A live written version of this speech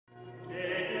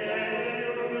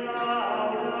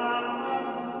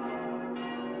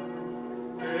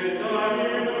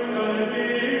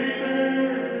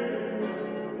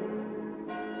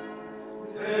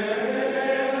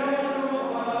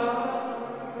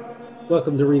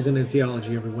Welcome to Reason and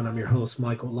Theology, everyone. I'm your host,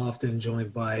 Michael Lofton,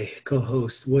 joined by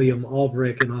co-host William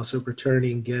Albrecht and also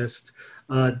returning guest,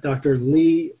 Dr.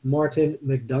 Lee Martin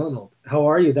McDonald. How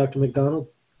are you, Dr. McDonald?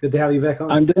 Good to have you back on.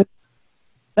 I'm good.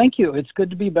 Thank you. It's good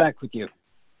to be back with you.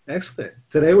 Excellent.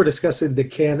 Today we're discussing the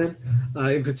Canon,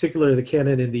 in particular the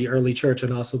Canon in the early church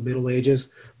and also Middle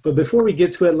Ages. But before we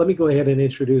get to it, let me go ahead and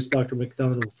introduce Dr.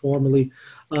 McDonald formally.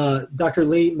 Dr.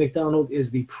 Lee McDonald is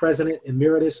the President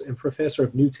Emeritus and Professor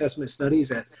of New Testament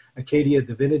Studies at Acadia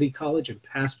Divinity College and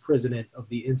past President of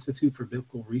the Institute for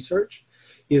Biblical Research.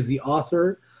 He is the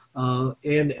author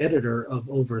and editor of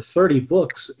over 30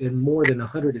 books and more than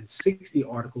 160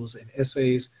 articles and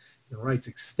essays, and writes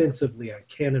extensively on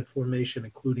canon formation,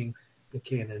 including the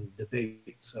canon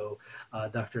debate. So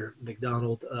Dr.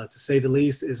 McDonald, to say the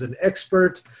least, is an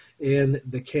expert in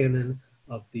the canon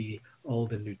of the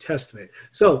Old and New Testament.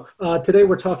 So today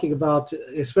we're talking about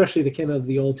especially the canon of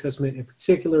the Old Testament, in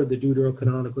particular the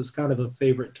Deuterocanonical is kind of a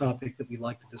favorite topic that we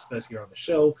like to discuss here on the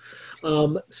show.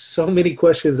 So many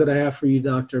questions that I have for you,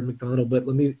 Dr. McDonald, but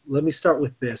let me start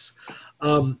with this.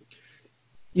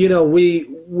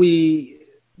 We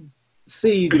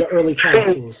see the early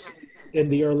councils in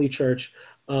the early church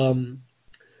in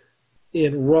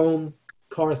Rome,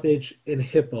 Carthage, and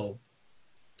Hippo.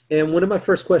 And one of my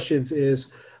first questions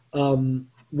is, when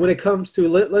it comes to,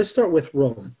 let's start with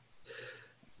Rome.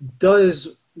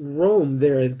 Does Rome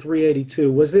there in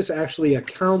 382, was this actually a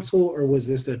council or was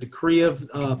this a decree of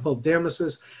Pope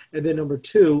Damasus? And then number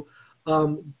two,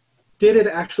 did it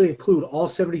actually include all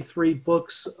 73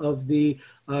 books of the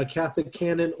Catholic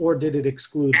canon, or did it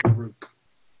exclude Baruch?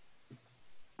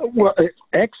 Well,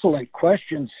 excellent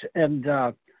questions. And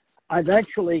I've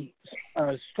actually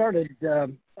started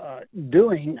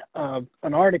doing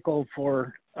an article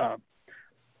for,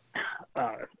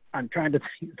 I'm trying to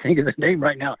think of the name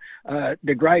right now,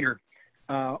 De Gruyter,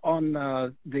 on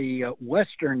the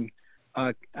Western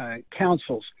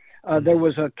councils. There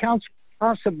was a council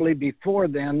possibly before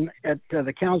then at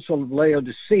the Council of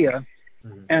Laodicea,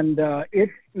 and it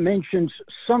mentions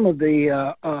some of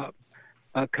the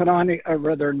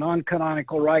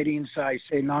non-canonical writings. I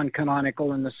say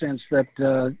non-canonical in the sense that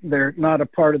they're not a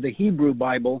part of the Hebrew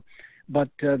Bible, but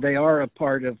they are a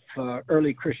part of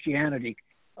early Christianity.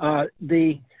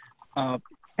 The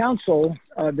council,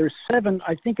 there's seven,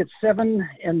 I think it's seven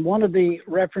in one of the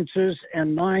references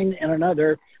and 9 in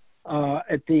another,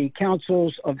 at the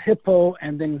councils of Hippo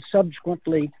and then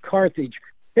subsequently Carthage.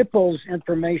 Hippo's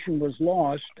information was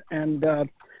lost, and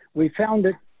we found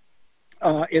it.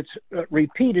 It's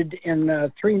repeated in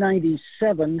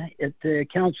 397 at the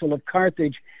Council of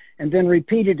Carthage, and then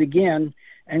repeated again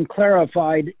and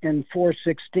clarified in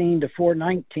 416 to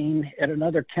 419 at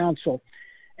another council.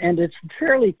 And it's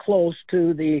fairly close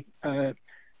to the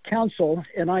council,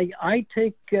 and I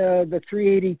take the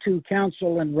 382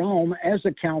 council in Rome as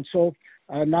a council,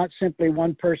 not simply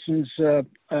one person's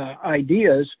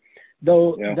ideas,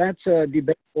 though that's a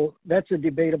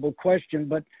debatable question.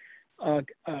 But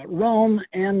Rome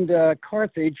and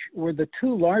Carthage were the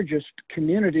two largest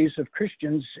communities of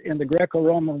Christians in the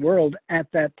Greco-Roman world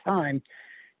at that time,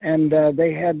 and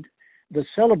they had the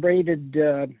celebrated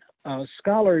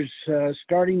scholars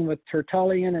starting with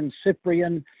Tertullian and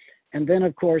Cyprian, and then,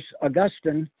 of course,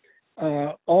 Augustine,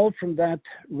 all from that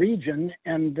region,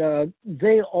 and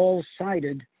they all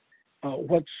cited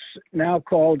what's now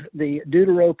called the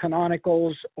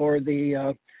Deuterocanonicals, or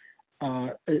the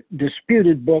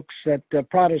disputed books that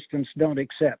Protestants don't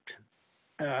accept.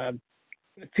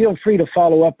 Feel free to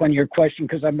follow up on your question,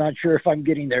 because I'm not sure if I'm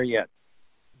getting there yet.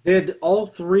 Did all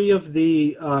three of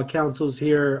the councils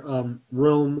here,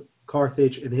 Rome,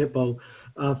 Carthage, and Hippo,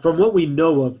 from what we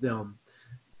know of them,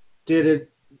 did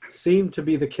it seem to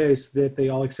be the case that they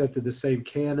all accepted the same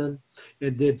canon?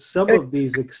 And did some of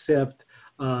these accept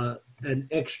an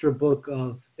extra book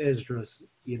of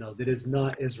Esdras, that is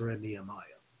not Ezra and Nehemiah?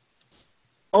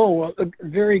 Oh, well,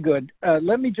 very good.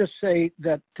 Let me just say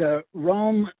that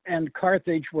Rome and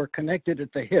Carthage were connected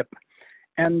at the hip.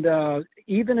 And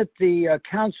even at the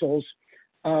councils,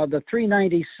 the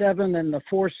 397 and the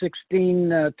 416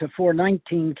 to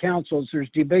 419 councils,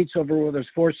 there's debates over whether it's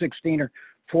 416 or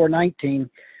 419.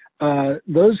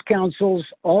 Those councils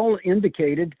all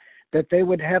indicated that they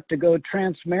would have to go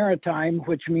transmaritime,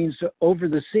 which means over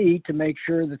the sea, to make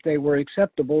sure that they were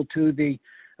acceptable to the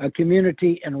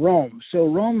community in Rome. So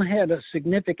Rome had a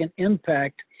significant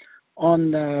impact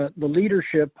on the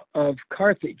leadership of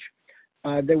Carthage.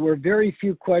 There were very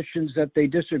few questions that they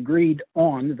disagreed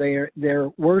on. There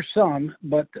were some,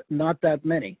 but not that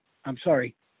many. I'm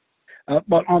sorry.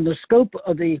 But on the scope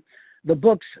of the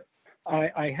books,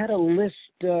 I had a list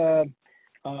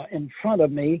in front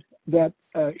of me that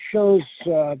shows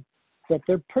that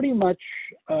they're pretty much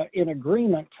in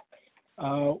agreement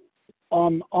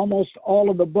on almost all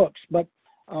of the books. But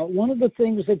one of the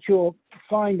things that you'll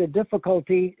find a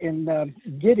difficulty in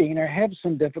getting, or have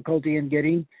some difficulty in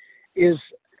getting, is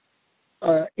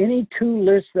any two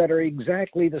lists that are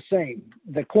exactly the same.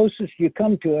 The closest you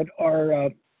come to it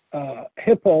are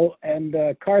Hippo and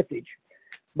Carthage.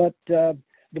 But the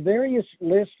various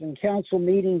lists and council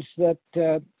meetings that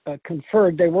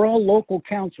conferred, they were all local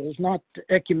councils, not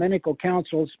ecumenical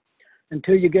councils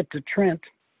until you get to Trent.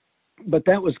 But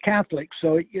that was Catholic,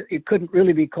 so it couldn't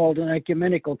really be called an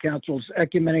ecumenical council. It's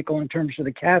ecumenical in terms of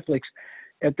the Catholics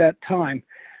at that time.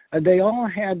 They all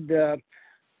had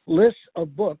lists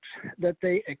of books that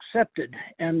they accepted,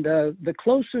 and the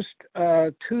closest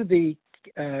to the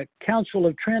Council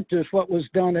of Trent is what was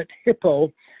done at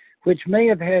Hippo, which may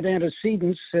have had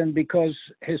antecedents, and because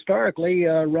historically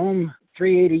Rome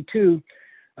 382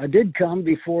 did come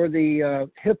before the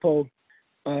Hippo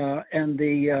and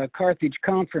the Carthage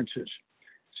conferences.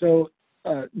 So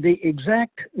the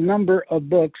exact number of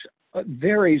books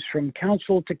varies from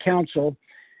council to council,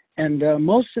 and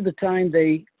most of the time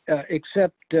they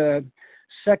accept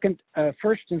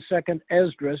first and second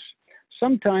Esdras,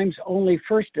 sometimes only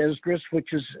first Esdras,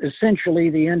 which is essentially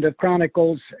the end of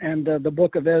Chronicles and the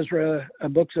book of Ezra,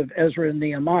 books of Ezra and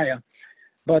Nehemiah.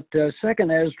 But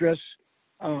second Esdras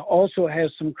also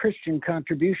has some Christian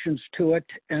contributions to it,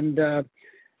 and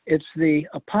it's the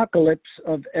Apocalypse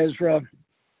of Ezra,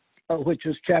 which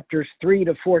is chapters 3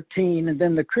 to 14, and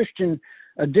then the Christian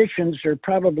additions are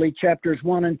probably chapters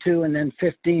 1 and 2, and then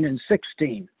 15 and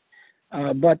 16.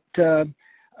 But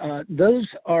those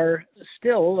are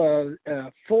still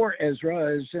for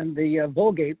Ezra, as in the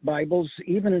Vulgate Bibles,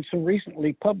 even in some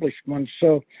recently published ones.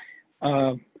 So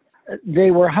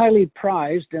they were highly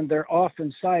prized, and they're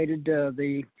often cited.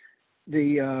 The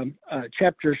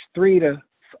chapters 3 to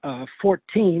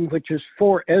 14, which is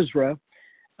for Ezra.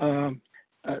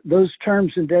 Those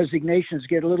terms and designations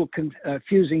get a little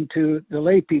confusing to the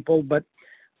lay people, but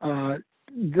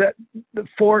the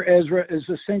for Ezra is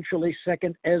essentially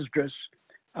second Esdras,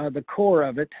 the core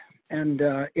of it, and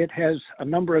it has a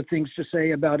number of things to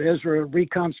say about Ezra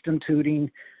reconstituting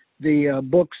the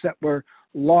books that were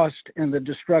lost in the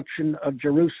destruction of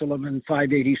Jerusalem in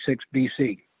 586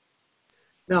 BC.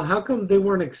 Now, how come they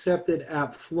weren't accepted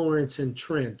at Florence and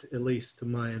Trent, at least to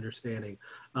my understanding,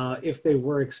 if they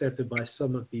were accepted by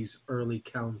some of these early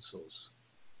councils?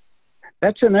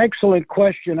 That's an excellent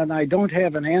question, and I don't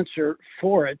have an answer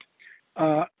for it.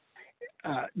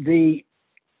 The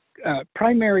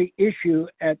primary issue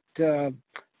at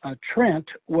Trent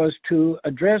was to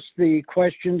address the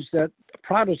questions that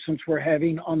Protestants were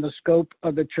having on the scope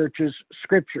of the church's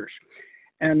scriptures.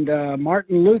 And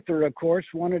Martin Luther, of course,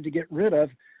 wanted to get rid of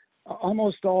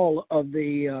almost all of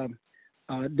the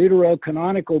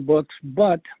deuterocanonical books,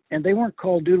 and they weren't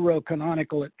called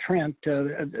deuterocanonical at Trent.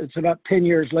 It's about 10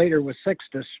 years later with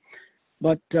Sixtus.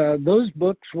 But those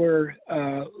books were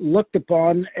looked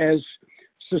upon as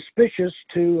suspicious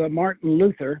to Martin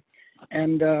Luther.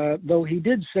 And though he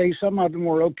did say some of them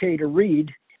were okay to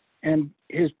read, and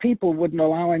his people wouldn't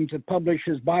allow him to publish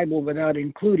his Bible without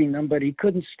including them, but he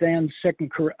couldn't stand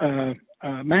Second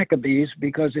Maccabees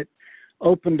because it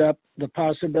opened up the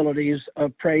possibilities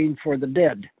of praying for the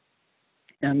dead.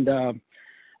 And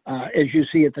as you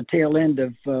see at the tail end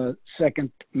of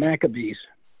Second Maccabees,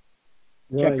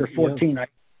 right, chapter 14.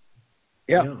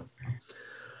 Yeah.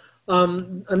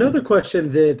 Another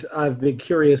question that I've been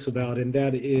curious about, and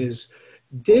that is,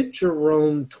 did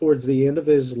Jerome, towards the end of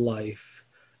his life,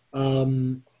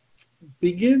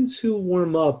 begin to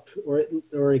warm up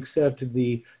or accept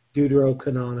the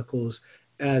Deuterocanonicals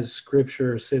as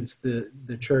scripture, since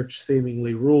the church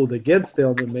seemingly ruled against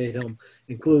them and made him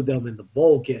include them in the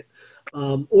Vulgate?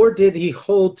 Or did he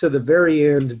hold to the very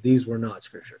end these were not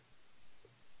scripture?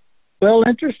 Well,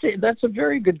 interesting. That's a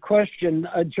very good question.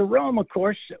 Jerome, of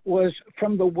course, was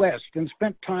from the West and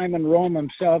spent time in Rome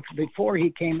himself before he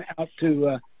came out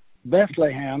to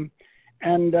Bethlehem.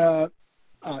 And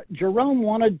Jerome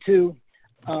wanted to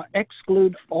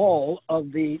exclude all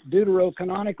of the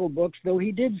deuterocanonical books, though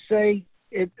he did say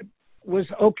it was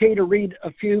okay to read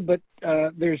a few, but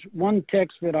there's one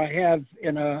text that I have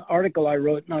in an article I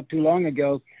wrote not too long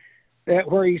ago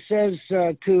where he says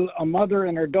to a mother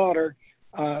and her daughter,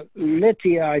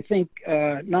 Lydia, I think,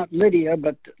 not Lydia,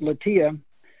 but Lydia,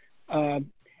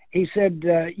 he said,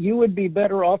 you would be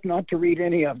better off not to read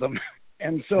any of them.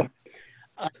 And so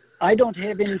I don't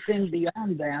have anything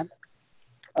beyond that,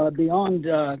 beyond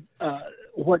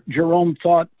what Jerome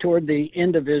thought toward the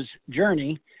end of his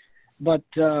journey, but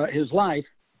his life.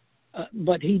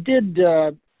 but he did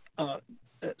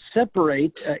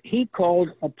separate. He called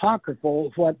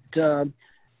apocryphal what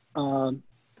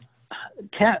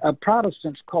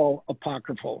Protestants call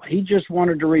apocryphal. He just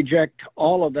wanted to reject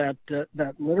all of that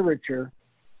literature,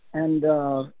 and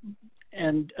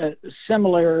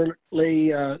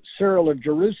similarly, Cyril of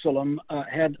Jerusalem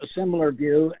had a similar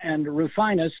view, and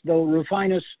Rufinus, though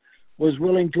Rufinus was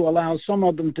willing to allow some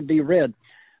of them to be read.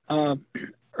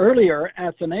 Earlier,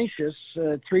 Athanasius,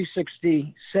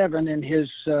 367, in his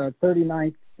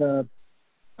 39th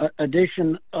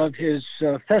edition of his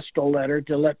festal letter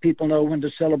to let people know when to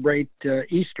celebrate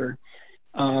Easter,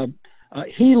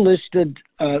 he listed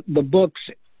the books,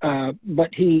 but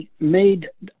he made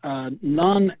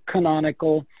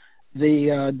non-canonical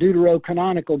the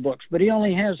deuterocanonical books. But he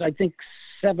only has, I think,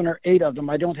 7 or 8 of them.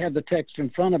 I don't have the text in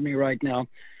front of me right now,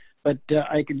 but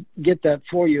I could get that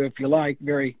for you if you like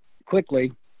very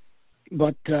quickly.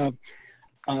 But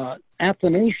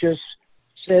Athanasius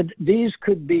said these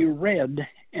could be read,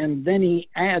 and then he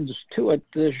adds to it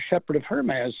the Shepherd of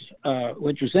Hermas,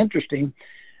 which is interesting.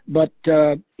 But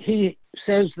he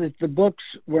says that the books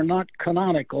were not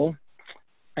canonical.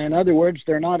 In other words,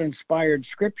 they're not inspired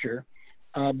scripture,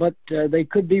 but they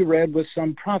could be read with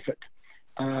some profit.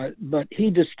 But he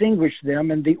distinguished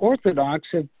them, and the Orthodox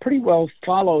have pretty well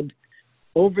followed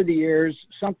over the years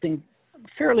something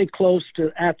fairly close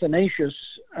to Athanasius'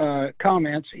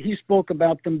 comments. He spoke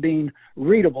about them being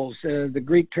readables. The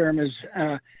Greek term is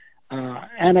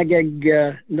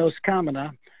anagegnos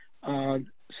kamena,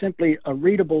 simply a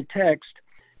readable text.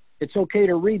 It's okay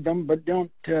to read them, but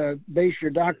don't base your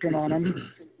doctrine on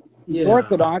them. Yeah.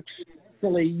 Orthodox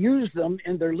actually use them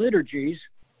in their liturgies,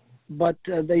 but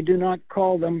they do not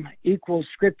call them equal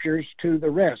scriptures to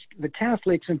the rest. The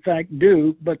Catholics, in fact,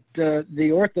 do, but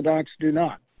the Orthodox do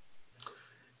not.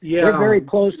 Yeah. They're very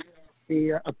close to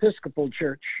the Episcopal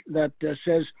Church that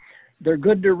says they're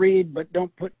good to read, but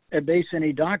don't base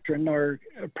any doctrine or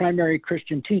primary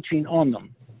Christian teaching on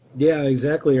them. Yeah,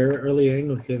 exactly. Early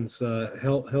Anglicans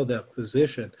held that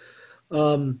position.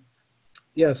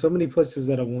 Yeah, so many places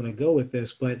that I want to go with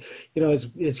this, but you know,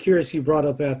 it's curious you brought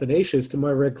up Athanasius. To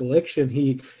my recollection,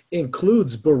 he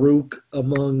includes Baruch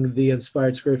among the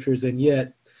inspired scriptures, and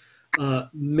yet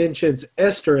mentions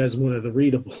Esther as one of the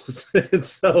readables. And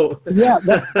so, yeah,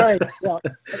 that's right. Yeah.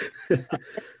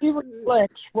 He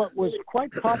reflects what was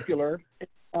quite popular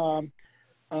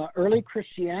early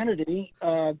Christianity.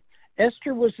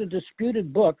 Esther was a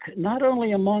disputed book, not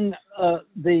only among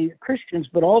the Christians,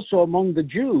 but also among the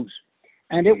Jews.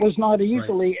 And it was not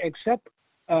easily accepted,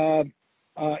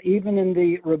 even in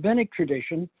the rabbinic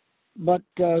tradition. But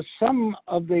some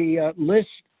of the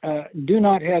lists do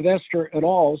not have Esther at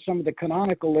all, some of the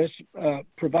canonical lists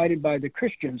provided by the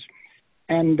Christians.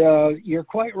 And you're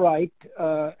quite right,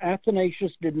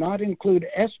 Athanasius did not include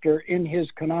Esther in his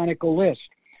canonical list.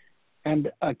 And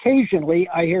occasionally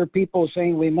I hear people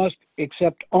saying we must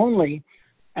accept only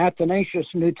Athanasius'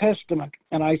 New Testament.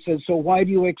 And I said, so why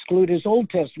do you exclude his Old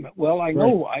Testament? Well, I know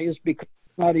why. It's because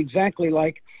it's not exactly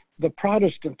like the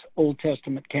Protestant Old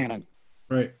Testament canon.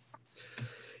 Right.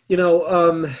 You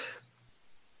know,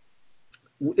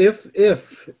 if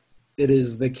it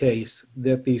is the case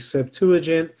that the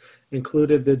Septuagint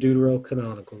included the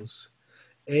Deuterocanonicals,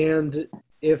 and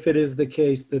if it is the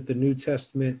case that the New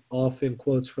Testament often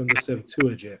quotes from the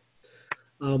Septuagint,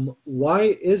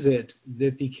 why is it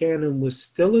that the canon was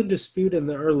still in dispute in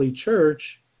the early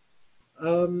church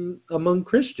among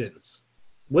Christians?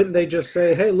 Wouldn't they just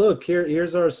say, hey, look,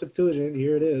 here's our Septuagint,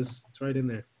 here it is, it's right in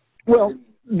there? Well,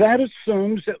 that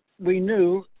assumes that we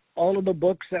knew all of the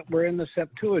books that were in the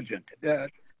Septuagint.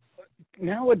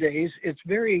 Nowadays, it's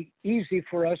very easy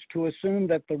for us to assume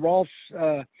that the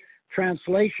Rolf's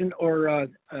translation or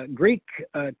Greek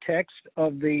text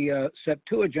of the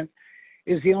Septuagint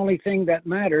is the only thing that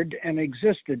mattered and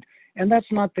existed. And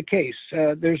that's not the case.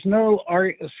 There's no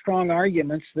strong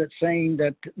arguments that saying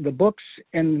that the books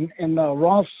in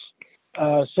Rolf's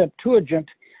Septuagint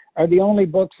are the only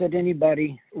books that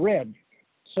anybody read.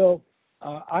 So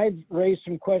I've raised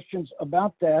some questions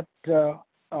about that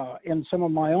in some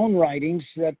of my own writings,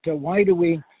 that why do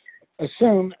we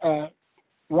assume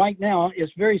right now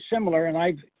it's very similar, and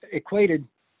I've equated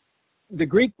the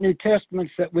Greek New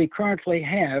Testaments that we currently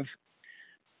have.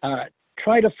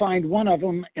 Try to find one of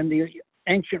them in the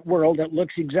ancient world that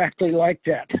looks exactly like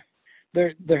that.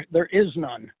 There is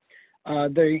none.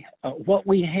 What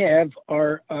we have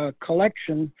are a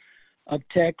collection of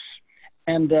texts,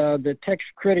 and the text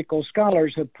critical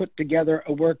scholars have put together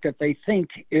a work that they think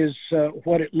is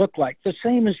what it looked like. The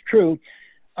same is true.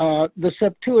 The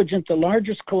Septuagint, the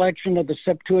largest collection of the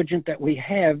Septuagint that we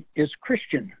have is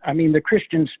Christian. I mean, the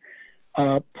Christians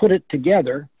put it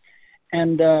together.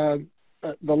 And the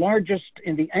largest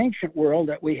in the ancient world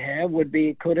that we have would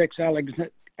be Codex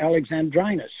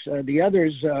Alexandrinus. The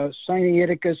others,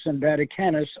 Sinaiticus and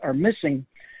Vaticanus, are missing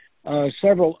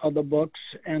several of the books,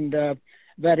 and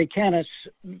Vaticanus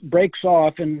breaks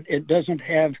off, and it doesn't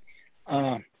have,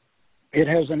 it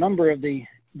has a number of the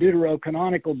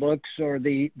deuterocanonical books or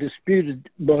the disputed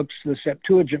books, the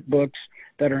Septuagint books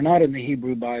that are not in the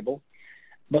Hebrew Bible.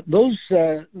 But those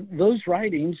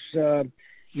writings,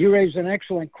 you raise an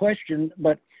excellent question,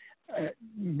 but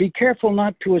be careful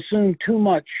not to assume too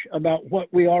much about what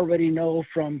we already know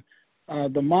from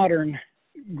the modern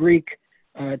Greek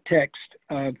text.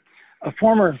 A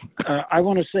former, I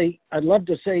want to say, I'd love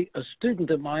to say a student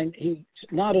of mine, he's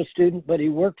not a student, but he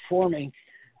worked for me,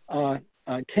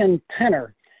 Ken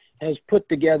Penner, has put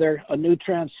together a new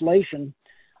translation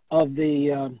of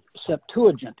the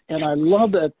Septuagint. And I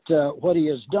love what he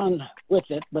has done with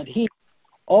it, but he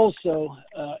also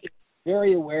is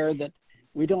very aware that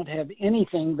we don't have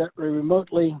anything that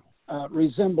remotely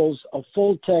resembles a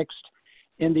full text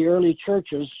in the early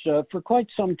churches for quite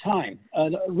some time.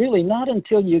 Really not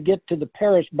until you get to the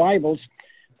Paris Bibles.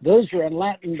 Those are in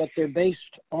Latin, but they're based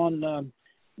on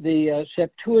the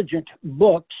Septuagint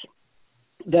books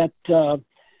that,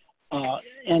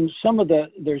 and some of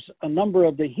there's a number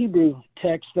of the Hebrew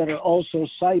texts that are also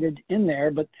cited in there,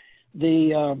 but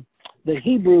the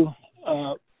Hebrew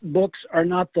books are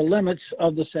not the limits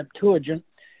of the Septuagint.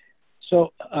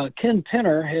 So Ken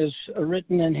Penner has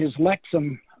written in his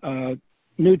Lexham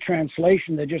new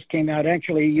translation that just came out.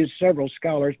 Actually, he used several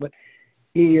scholars, but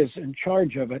he is in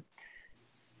charge of it.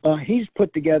 He's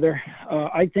put together,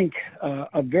 I think,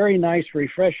 a very nice,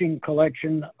 refreshing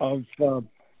collection of the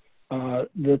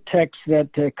texts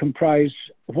that comprise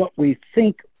what we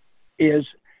think is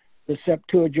the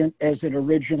Septuagint as it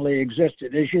originally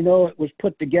existed. As you know, it was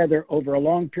put together over a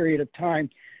long period of time,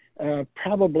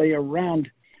 probably around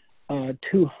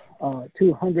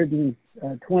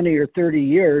 220 or 30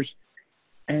 years.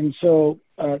 And so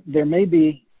there may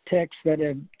be texts that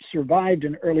have survived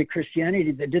in early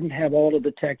Christianity that didn't have all of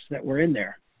the texts that were in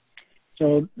there.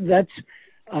 So that's,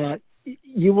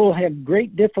 you will have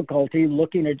great difficulty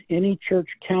looking at any church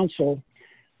council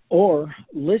or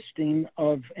listing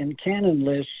of, and canon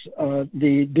lists,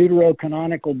 the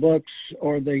deuterocanonical books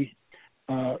or the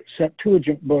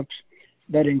Septuagint books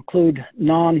that include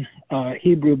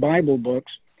non-Hebrew Bible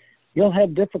books. You'll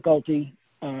have difficulty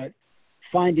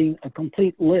finding a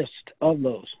complete list of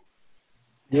those.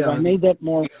 Yeah, Have I made that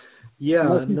more?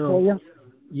 Yeah, no,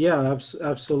 yeah,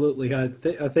 absolutely. I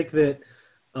think that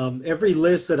every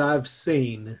list that I've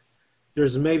seen,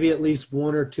 there's maybe at least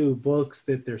one or two books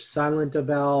that they're silent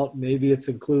about. Maybe it's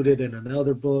included in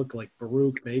another book like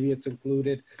Baruch. Maybe it's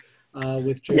included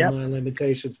with Jeremiah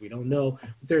Lamentations. We don't know.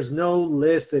 But there's no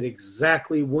list that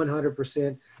exactly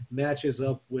 100% matches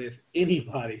up with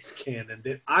anybody's canon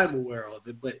that I'm aware of.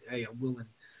 But hey, I'm willing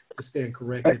to stand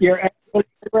corrected. You're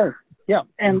absolutely correct. Yeah,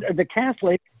 and the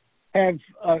Catholics have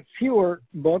fewer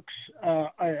books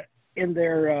in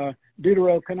their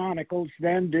deuterocanonicals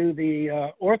than do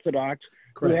the Orthodox,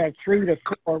 Correct. who have 3 to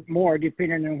 4 more,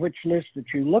 depending on which list that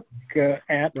you look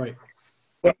at. Right.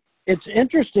 But it's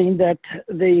interesting that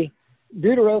the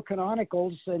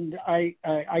deuterocanonicals, and I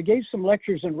gave some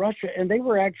lectures in Russia, and they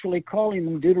were actually calling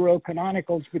them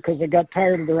deuterocanonicals because they got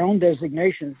tired of their own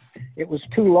designation. It was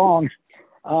too long.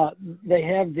 They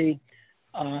have the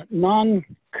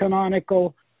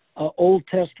non-canonical Old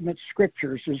Testament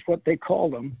scriptures is what they call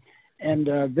them. And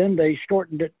then they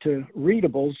shortened it to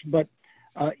readables, but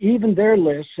even their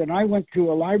lists, and I went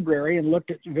to a library and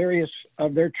looked at various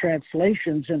of their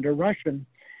translations into Russian,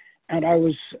 and I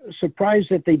was surprised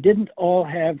that they didn't all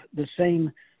have the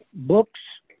same books,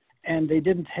 and they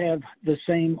didn't have the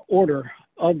same order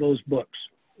of those books.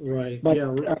 Right. But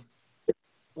yeah.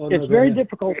 It's very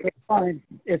difficult to find.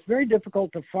 It's very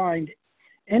difficult to find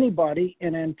anybody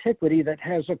in antiquity that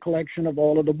has a collection of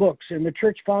all of the books, and the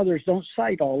church fathers don't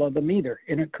cite all of them either.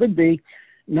 And it could be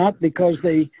not because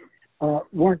they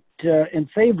weren't in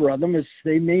favor of them, as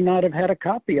they may not have had a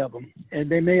copy of them, and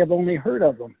they may have only heard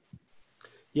of them.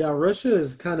 Yeah, Russia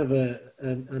is kind of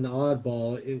an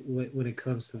oddball when it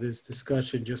comes to this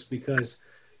discussion, just because,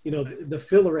 you know, the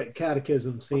Philaret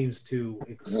Catechism seems to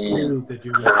exclude the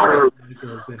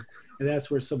Deuterocanonicals, and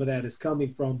that's where some of that is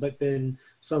coming from. But then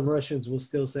some Russians will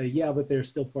still say, yeah, but they're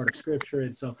still part of Scripture.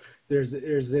 And so there's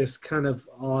this kind of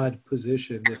odd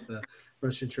position that the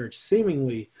Russian church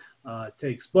seemingly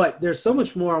takes. But there's so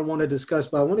much more I want to discuss,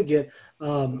 but I want to get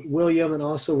William, and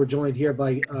also we're joined here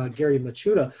by Gary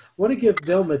Michuta. I want to give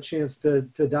them a chance to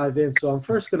dive in. So I'm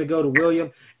first going to go to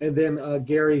William, and then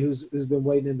Gary, who's been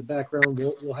waiting in the background.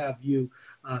 We'll have you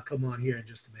come on here in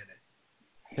just a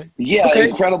minute. Yeah, okay.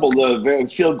 Incredible.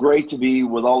 Feel great to be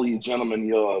with all you gentlemen.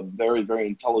 You're very, very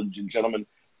intelligent gentlemen.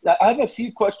 I have a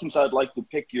few questions I'd like to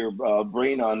pick your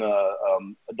brain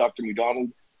on, Dr.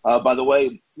 McDonald. By the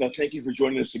way, thank you for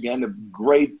joining us again. A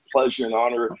great pleasure and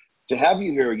honor to have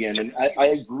you here again. And I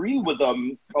agree with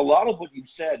a lot of what you've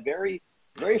said. Very,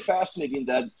 very fascinating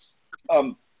that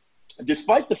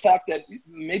despite the fact that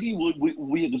maybe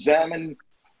we examine,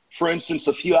 for instance,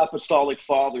 a few apostolic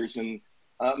fathers, and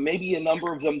maybe a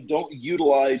number of them don't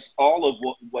utilize all of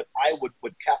what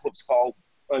Catholics call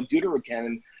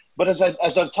Deuterocanon. But as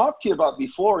I've talked to you about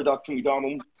before, Dr.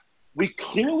 McDonald, we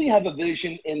clearly have a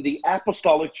vision in the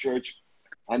Apostolic Church,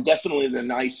 and definitely the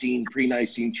Nicene,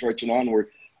 pre-Nicene Church and onward,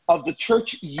 of the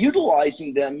Church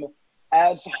utilizing them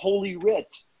as Holy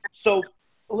Writ. So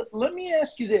let me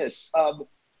ask you this.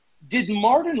 Did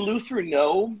Martin Luther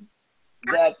know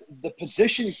that the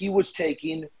position he was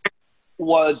taking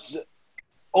was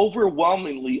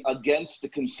overwhelmingly against the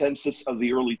consensus of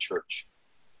the early Church?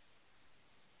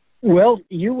 Well,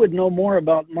 you would know more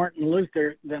about Martin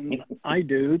Luther than I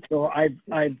do, so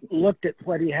I've looked at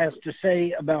what he has to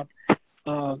say about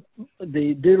the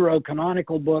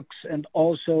Deuterocanonical books, and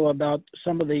also about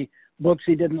some of the books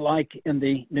he didn't like in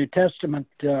the New Testament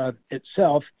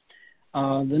itself.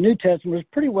 The New Testament was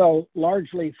pretty well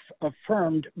largely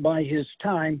affirmed by his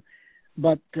time,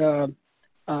 but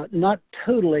not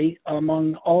totally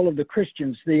among all of the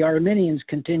Christians. The Arminians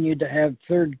continued to have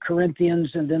 3 Corinthians,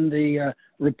 and then the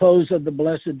repose of the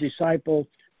blessed disciple,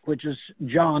 which is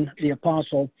John the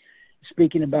Apostle,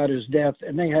 speaking about his death.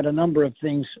 And they had a number of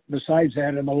things besides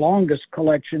that. And the longest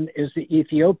collection is the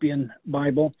Ethiopian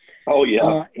Bible. Oh,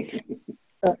 yeah.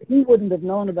 He wouldn't have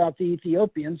known about the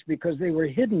Ethiopians because they were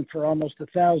hidden for almost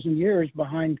 1,000 years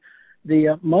behind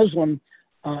the Muslim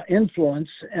influence,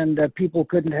 and people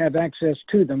couldn't have access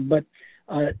to them. But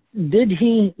did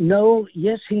he know?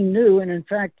 Yes, he knew. And in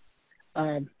fact,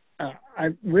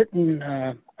 I've written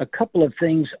a couple of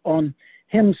things on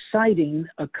him citing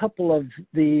a couple of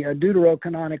the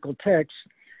Deuterocanonical texts,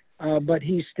 but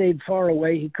he stayed far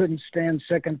away. He couldn't stand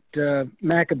Second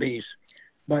Maccabees,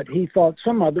 but he thought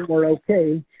some of them were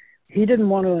okay. He didn't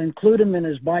want to include them in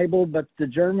his Bible, but the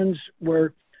Germans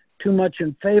were too much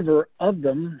in favor of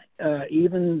them.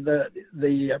 Even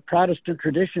the Protestant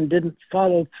tradition didn't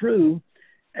follow through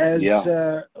as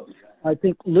I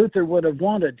think Luther would have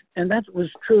wanted. And that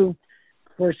was true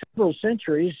for several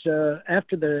centuries.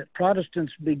 After the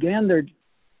Protestants began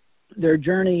their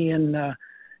journey in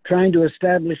trying to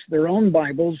establish their own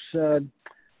Bibles,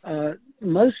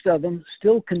 most of them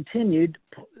still continued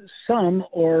some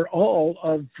or all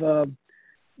of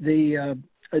the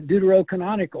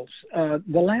Deuterocanonicals.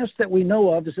 The last that we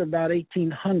know of is about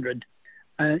 1800.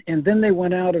 And then they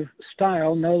went out of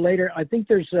style no later. I think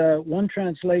there's one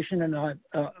translation, and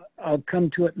I'll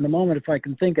come to it in a moment if I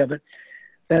can think of it,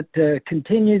 that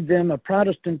continued them, a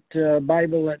Protestant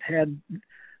Bible that had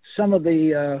some of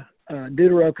the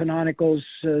Deuterocanonicals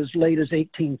as late as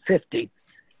 1850.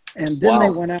 And then they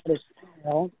went out of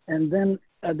style, and then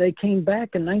they came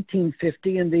back in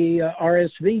 1950 in the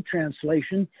RSV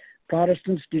translation.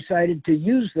 Protestants decided to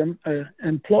use them,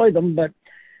 employ them, but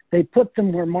they put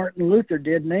them where Martin Luther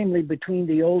did, namely between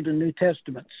the Old and New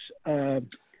Testaments,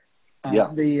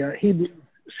 the Hebrew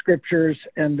scriptures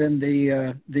and then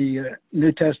the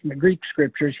New Testament Greek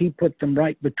scriptures. He put them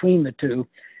right between the two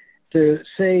to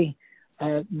say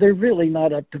they're really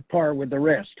not up to par with the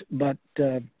rest. But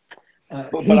I'm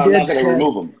not going to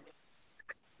remove them.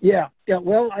 Yeah.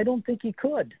 Well, I don't think he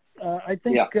could. I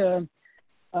think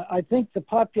the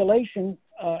population.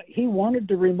 He wanted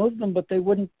to remove them, but they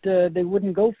wouldn't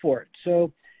go for it.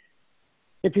 So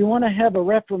if you want to have a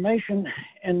reformation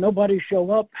and nobody show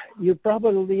up, you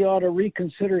probably ought to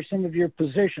reconsider some of your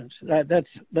positions. That's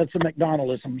a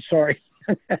McDonaldism. Sorry.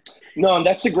 No, and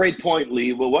that's a great point,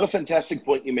 Lee. Well, what a fantastic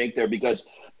point you make there, because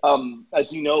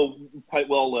as you know quite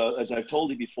well, as I've told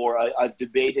you before, I've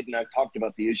debated and I've talked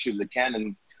about the issue of the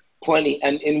canon plenty.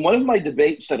 And in one of my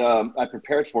debates that I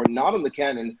prepared for, not on the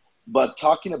canon, but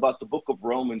talking about the book of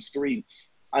Romans 3,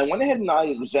 I went ahead and I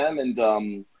examined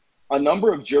a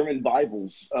number of German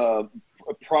Bibles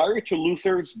prior to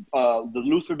Luther's, the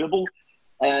Luther Bible,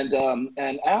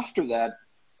 and after that.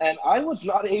 And I was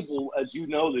not able, as you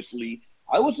know this, Lee,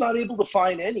 I was not able to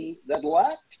find any that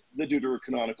lacked the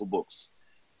Deuterocanonical books.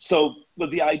 So,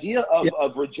 but the idea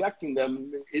of rejecting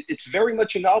them, it's very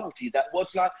much a novelty. That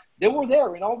was not, they were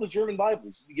there in all the German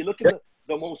Bibles. You look at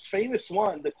the most famous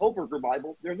one, the Koberger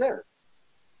Bible, they're there.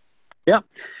 Yeah.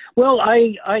 Well,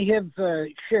 I have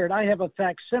shared, I have a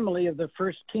facsimile of the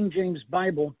first King James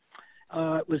Bible.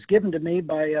 It was given to me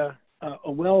by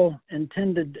a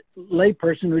well-intended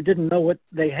layperson who didn't know what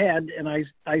they had. And I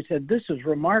said, this is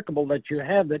remarkable that you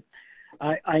have it.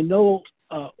 I know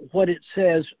what it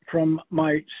says from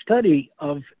my study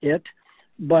of it,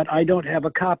 but I don't have a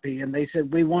copy. And they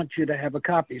said, we want you to have a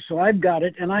copy. So I've got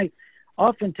it, and I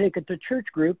often take it to church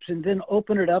groups and then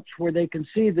open it up where they can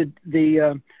see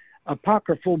the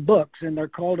apocryphal books, and they're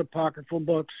called apocryphal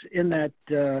books in that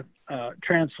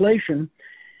translation.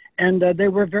 And they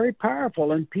were very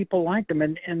powerful, and people liked them.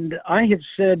 And I have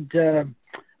said,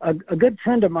 a good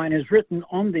friend of mine has written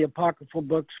on the apocryphal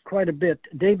books quite a bit,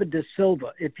 David de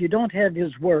Silva. If you don't have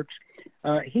his works,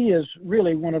 he is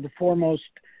really one of the foremost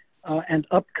and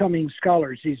upcoming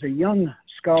scholars. He's a young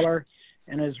scholar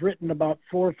and has written about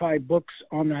 4 or 5 books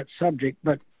on that subject.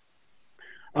 But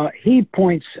he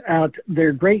points out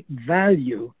their great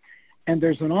value, and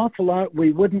there's an awful lot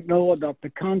we wouldn't know about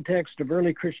the context of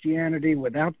early Christianity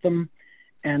without them.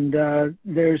 And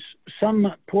there's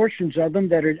some portions of them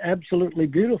that are absolutely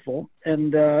beautiful.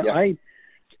 And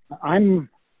I'm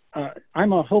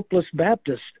a hopeless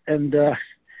Baptist, and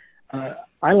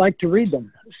I like to read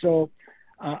them. So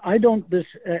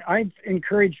I've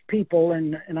encouraged people,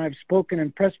 and I've spoken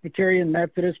in Presbyterian,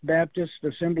 Methodist, Baptist,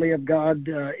 Assembly of God,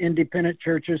 independent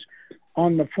churches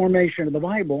on the formation of the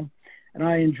Bible. And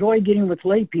I enjoy getting with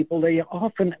lay people. They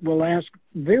often will ask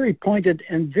very pointed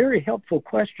and very helpful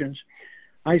questions.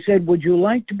 I said, would you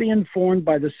like to be informed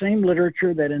by the same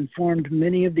literature that informed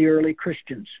many of the early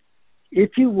Christians?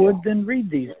 If you would, then read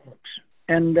these books.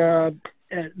 And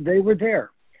they were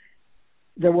there.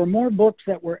 There were more books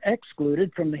that were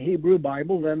excluded from the Hebrew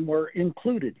Bible than were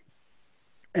included.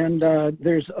 And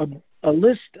there's a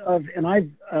list of, and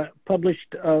I've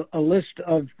published a list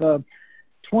of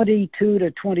 22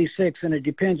 to 26, and it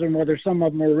depends on whether some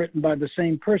of them were written by the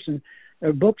same person. There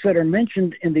are books that are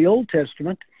mentioned in the Old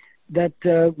Testament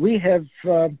that we have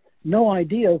no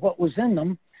idea what was in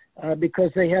them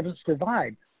because they haven't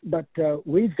survived. But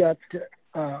we've got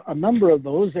a number of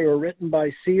those. They were written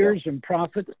by seers and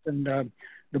prophets, and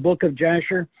the book of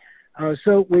Jasher.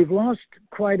 So we've lost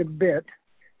quite a bit.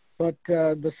 But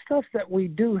the stuff that we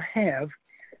do have,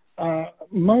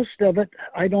 most of it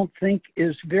I don't think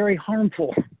is very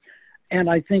harmful, and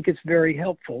I think it's very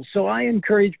helpful. So I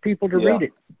encourage people to read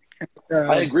it.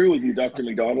 I agree with you, Dr.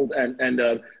 McDonald. And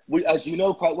we, as you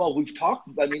know quite well, we've talked,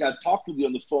 I mean, I've talked with you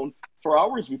on the phone for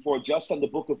hours before just on the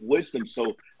Book of Wisdom.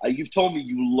 So you've told me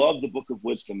you love the Book of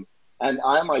Wisdom, and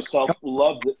I myself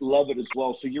love it as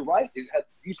well. So you're right.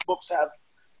 These books have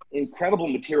incredible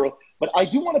material. But I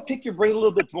do want to pick your brain a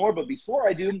little bit more. But before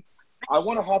I do, I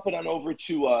want to hop it on over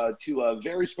to a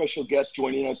very special guest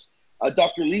joining us.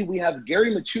 Dr. Lee, we have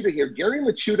Gary Michuta here. Gary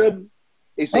Michuta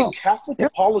is a Catholic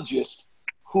apologist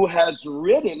who has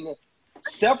written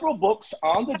several books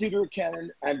on the Deuterocanon,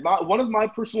 and one of my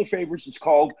personal favorites is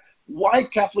called "Why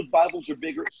Catholic Bibles Are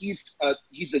Bigger." He's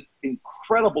an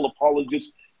incredible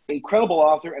apologist, incredible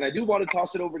author, and I do want to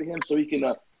toss it over to him so he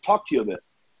can talk to you a bit.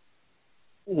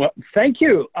 Well, thank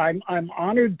you. I'm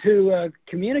honored to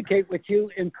communicate with you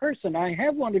in person. I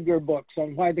have one of your books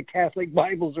on why the Catholic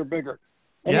Bibles are bigger.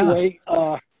 Anyway,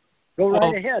 go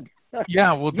right ahead.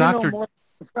 Yeah, well, you know more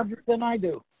subject than I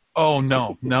do. Oh,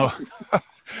 no.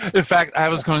 In fact, I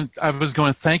was going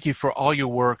to thank you for all your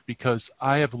work, because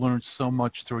I have learned so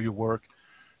much through your work.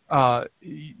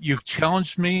 You've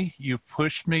challenged me, you've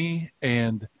pushed me,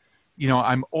 and you know,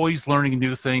 I'm always learning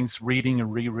new things, reading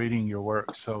and rereading your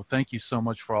work. So thank you so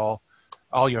much for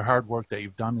all your hard work that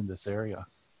you've done in this area.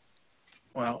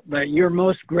 Well, you're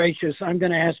most gracious. I'm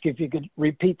going to ask you if you could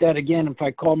repeat that again if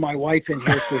I call my wife in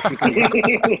here. So she can...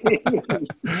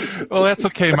 Well, that's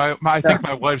okay. I think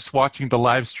my wife's watching the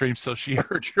live stream, so she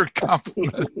heard your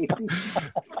compliment.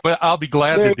 But I'll be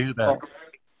glad to do that.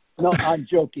 No, I'm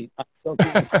joking.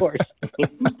 Of course.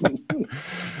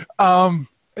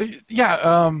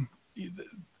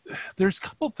 There's a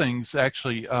couple things,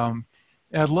 actually.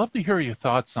 I'd love to hear your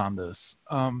thoughts on this.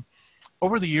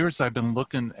 Over the years, I've been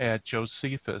looking at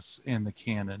Josephus in the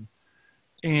canon,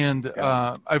 and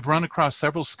I've run across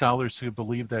several scholars who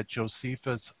believe that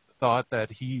Josephus thought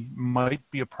that he might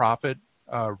be a prophet,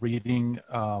 reading,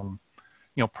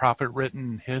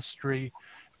 prophet-written history.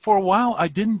 For a while, I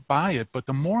didn't buy it, but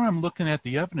the more I'm looking at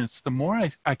the evidence, the more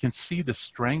I can see the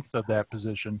strength of that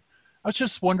position. I was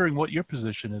just wondering what your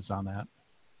position is on that.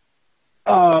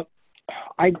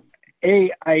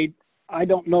 I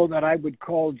don't know that I would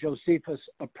call Josephus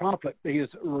a prophet. He is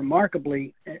a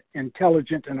remarkably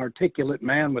intelligent and articulate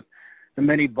man with the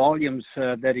many volumes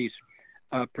that he's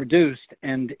produced.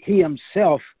 And he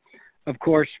himself, of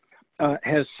course,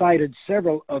 has cited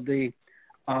several of the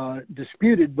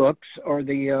disputed books or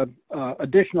the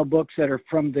additional books that are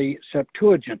from the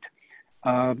Septuagint.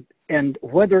 And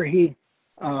whether he,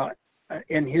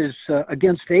 in his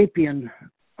Against Apian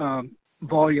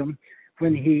volume,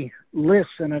 when he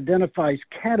lists and identifies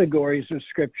categories of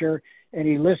scripture, and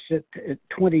he lists it at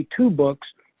 22 books,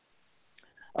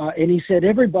 and he said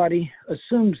everybody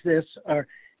assumes this, or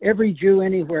every Jew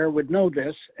anywhere would know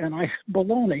this, and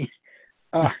baloney.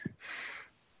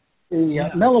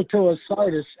 Melito of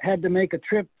Sardis had to make a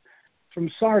trip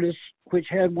from Sardis, which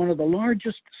had one of the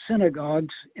largest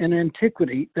synagogues in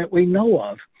antiquity that we know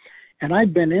of. And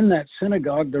I've been in that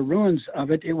synagogue, the ruins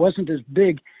of it. It wasn't as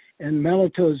big in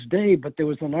Melito's day, but there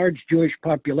was a large Jewish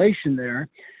population there.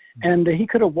 And he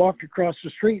could have walked across the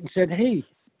street and said, "Hey,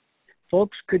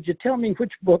 folks, could you tell me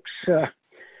which books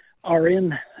are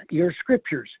in your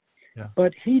scriptures?" Yeah.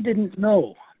 But he didn't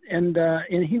know. And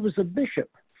he was a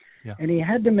bishop. Yeah. And he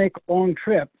had to make a long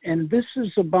trip. And this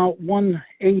is about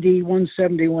 180,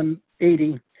 170,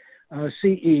 180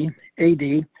 CE,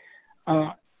 AD.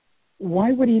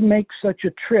 Why would he make such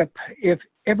a trip if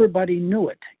everybody knew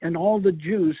it and all the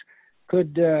Jews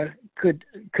could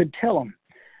tell him?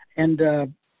 And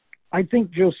I think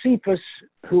Josephus,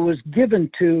 who was given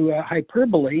to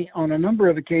hyperbole on a number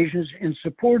of occasions in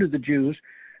support of the Jews,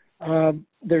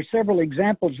 there's several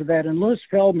examples of that. And Louis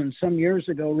Feldman some years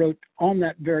ago wrote on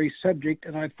that very subject,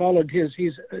 and I followed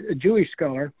he's a Jewish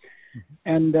scholar,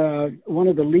 and one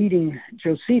of the leading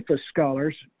Josephus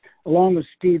scholars, along with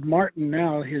Steve Martin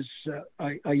now, his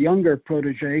a younger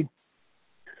protege.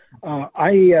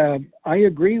 I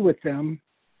agree with them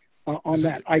on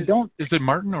that. Is it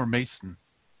Martin or Mason?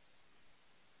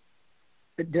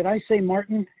 Did I say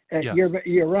Martin? Yes.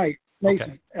 You're right.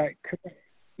 Mason. Okay.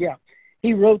 Yeah.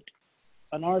 He wrote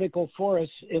an article for us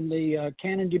in the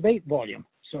Canon debate volume.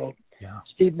 So yeah.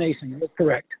 Steve Mason, you're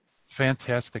correct.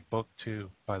 Fantastic book too,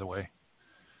 by the way.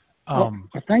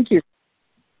 Thank you.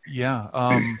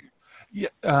 Yeah. You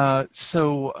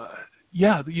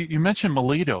mentioned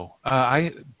Melito.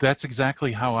 That's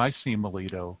exactly how I see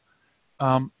Melito.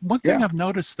 One thing I've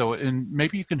noticed though, and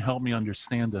maybe you can help me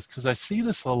understand this, because I see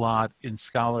this a lot in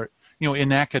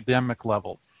in academic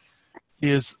level,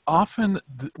 is often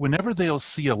whenever they'll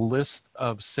see a list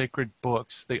of sacred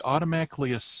books, they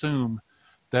automatically assume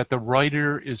that the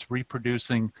writer is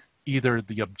reproducing either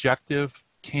the objective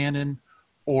canon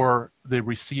or the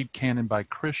received canon by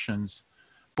Christians.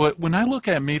 But when I look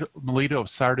at Melito of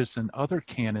Sardis and other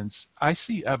canons, I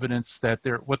see evidence that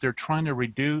what they're trying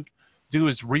to do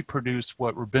is reproduce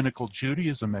what rabbinical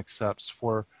Judaism accepts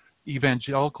for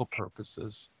evangelical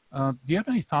purposes. Do you have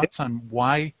any thoughts on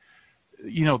why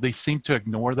they seem to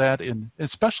ignore that, and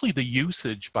especially the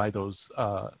usage by those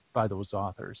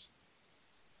authors?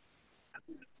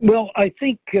 Well, I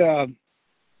think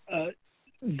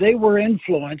they were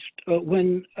influenced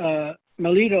when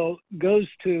Melito goes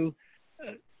to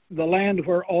the land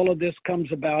where all of this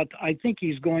comes about. I think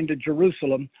he's going to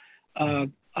Jerusalem.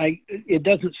 It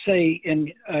doesn't say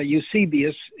in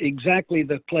Eusebius exactly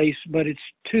the place, but it's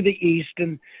to the east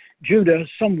in Judah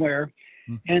somewhere.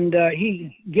 And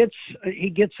he gets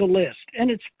a list, and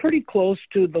it's pretty close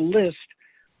to the list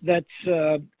that's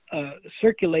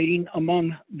circulating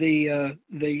among the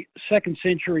 2nd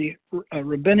century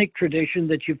rabbinic tradition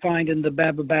that you find in the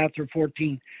Baba Bathra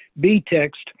 14b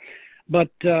text. But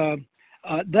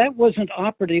that wasn't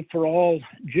operative for all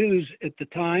Jews at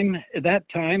that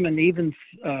time, and even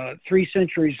 3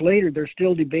 centuries later, they're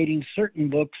still debating certain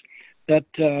books that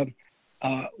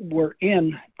were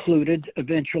included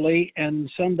eventually,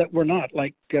 and some that were not,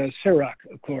 like Sirach,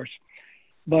 of course.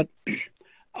 But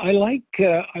I like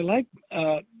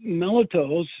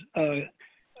Melito's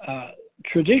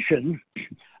tradition.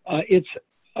 It's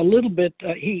a little bit.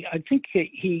 I think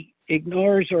he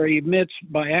ignores or he omits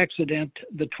by accident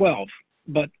the 12,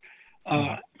 but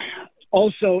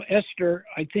also Esther,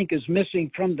 I think, is missing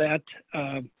from that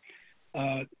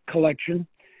collection.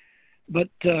 But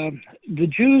the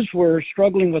Jews were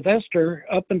struggling with Esther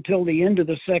up until the end of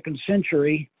the 2nd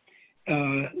century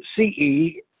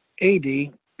CE,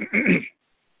 AD,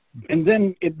 and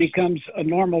then it becomes a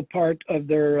normal part of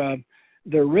their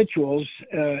rituals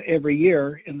every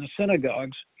year in the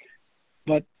synagogues.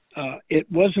 But it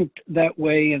wasn't that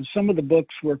way, and some of the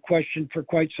books were questioned for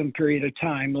quite some period of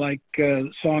time, like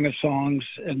Song of Songs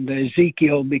and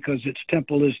Ezekiel, because its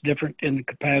temple is different in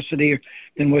capacity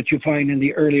than what you find in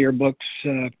the earlier books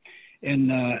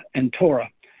in Torah.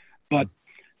 But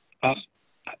I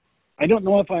don't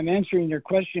know if I'm answering your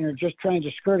question or just trying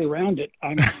to skirt around it.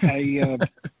 I don't.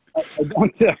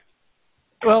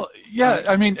 Well, yeah,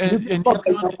 I mean, and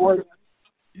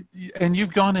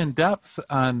you've gone in depth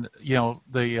on, you know,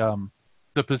 the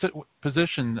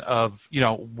position of, you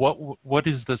know, what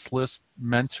is this list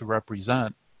meant to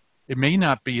represent? It may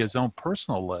not be his own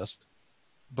personal list,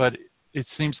 but it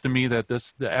seems to me that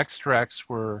the extracts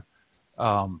were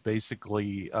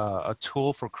basically a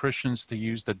tool for Christians to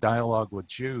use to dialogue with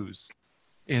Jews.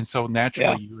 And so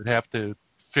naturally you would have to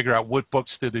figure out what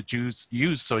books did the Jews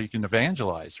use so you can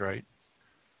evangelize, right?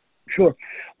 Sure.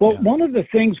 Well, one of the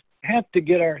things we have to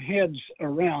get our heads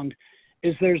around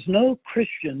is there's no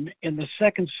Christian in the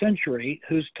 2nd century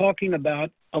who's talking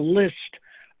about a list,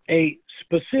 a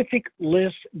specific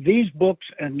list, these books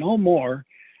and no more,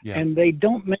 and they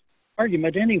don't make an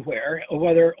argument anywhere,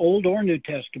 whether Old or New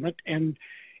Testament, and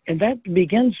that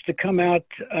begins to come out.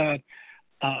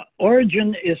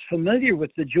 Origen is familiar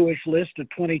with the Jewish list of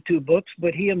 22 books,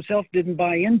 but he himself didn't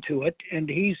buy into it, and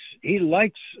he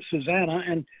likes Susanna,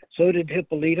 and so did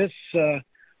Hippolytus.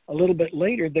 A little bit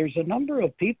later, there's a number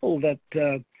of people that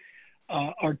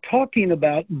are talking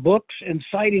about books and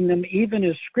citing them even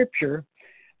as scripture,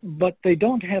 but they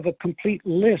don't have a complete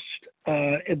list.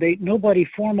 Nobody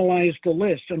formalized a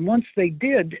list, and once they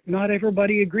did, not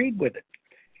everybody agreed with it.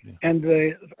 Yeah. And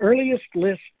the earliest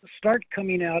lists start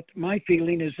coming out, my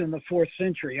feeling, is in the 4th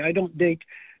century. I don't date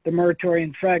the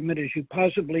Muratorian fragment, as you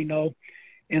possibly know,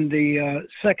 in the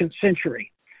 2nd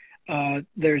century.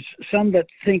 There's some that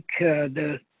think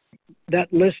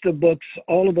that list of books,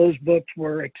 all of those books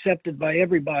were accepted by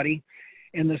everybody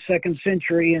in the 2nd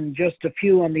century, and just a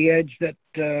few on the edge that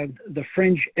the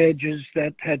fringe edges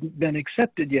that hadn't been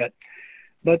accepted yet.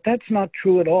 But that's not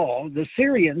true at all. The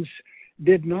Syrians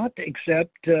did not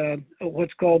accept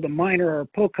what's called the minor or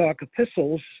Pocock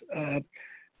epistles, 2nd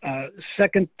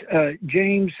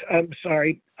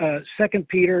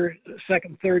Peter,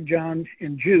 2nd, 3rd John,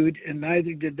 and Jude, and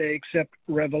neither did they accept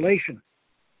Revelation.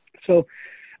 So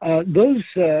those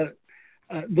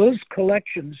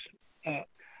collections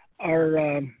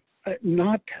are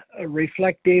not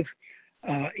reflective,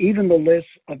 even the lists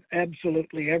of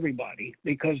absolutely everybody,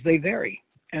 because they vary.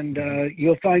 And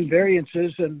you'll find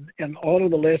variances in all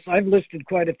of the lists. I've listed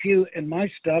quite a few in my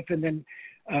stuff, and then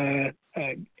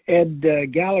Ed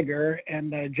Gallagher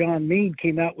and John Mead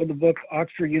came out with a book,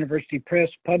 Oxford University Press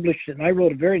published it, and I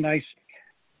wrote a very nice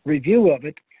review of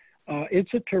it.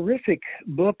 It's a terrific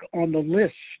book on the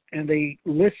lists, and they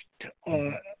list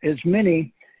as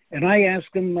many. And I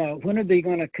asked them, when are they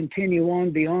going to continue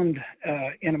on beyond,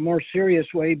 in a more serious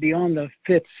way, beyond the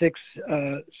 5th,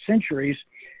 6th centuries?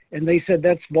 And they said,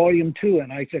 that's volume 2.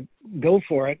 And I said, go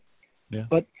for it. Yeah.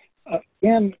 But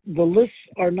again, the lists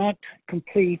are not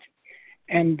complete,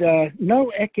 and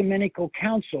no ecumenical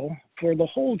council for the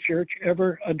whole church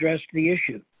ever addressed the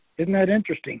issue. Isn't that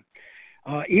interesting?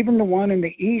 Even the one in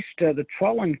the East, the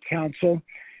Trullan Council,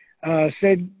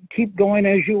 said, keep going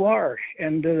as you are.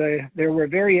 And there were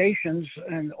variations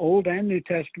in Old and New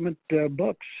Testament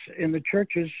books in the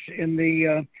churches in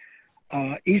the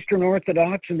Eastern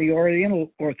Orthodox and the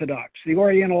Oriental Orthodox. The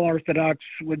Oriental Orthodox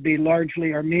would be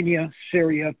largely Armenia,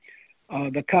 Syria,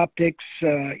 the Coptics,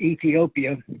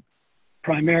 Ethiopia,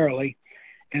 primarily,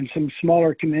 and some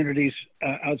smaller communities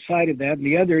outside of that. And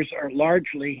the others are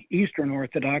largely Eastern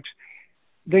Orthodox.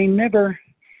 They never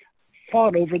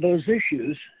fought over those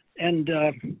issues. And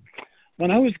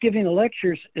when I was giving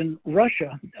lectures in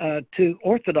Russia to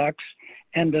Orthodox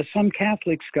and some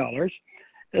Catholic scholars,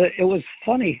 it was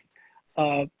funny.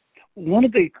 One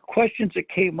of the questions that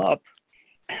came up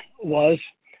was,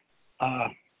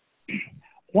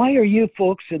 why are you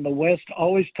folks in the West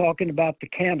always talking about the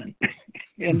canon?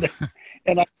 and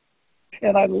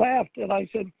I laughed, and I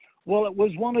said, well, it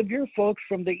was one of your folks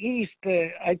from the East,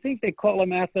 I think they call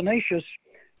him Athanasius,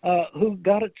 who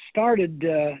got it started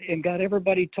and got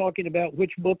everybody talking about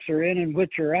which books are in and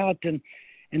which are out. And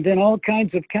then all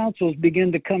kinds of councils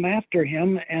begin to come after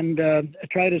him and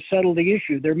try to settle the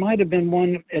issue. There might have been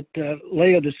one at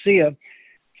Laodicea,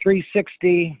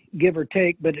 360, give or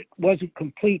take, but it wasn't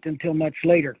complete until much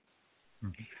later.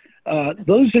 Mm-hmm.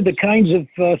 Those are the kinds of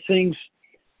things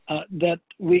that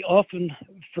we often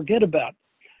forget about.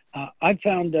 I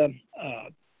found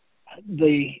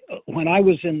when I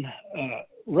was in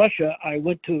Russia, I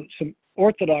went to some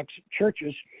Orthodox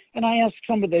churches, and I asked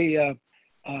some of the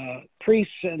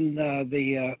priests and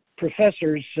the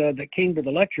professors that came to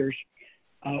the lectures,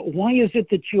 why is it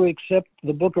that you accept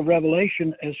the book of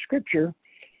Revelation as scripture,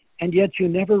 and yet you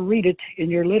never read it in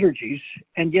your liturgies,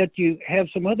 and yet you have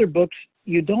some other books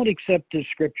you don't accept as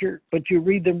scripture, but you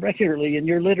read them regularly in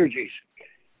your liturgies.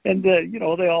 And, you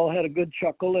know, they all had a good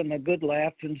chuckle and a good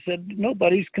laugh and said,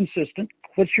 nobody's consistent.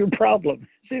 What's your problem?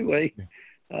 Anyway,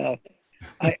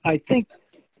 I think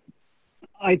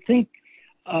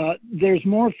there's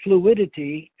more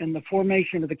fluidity in the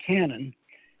formation of the canon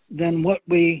than what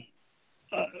we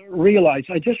realize.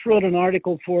 I just wrote an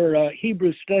article for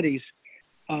Hebrew Studies,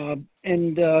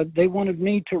 and they wanted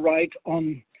me to write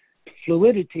on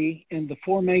fluidity in the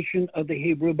formation of the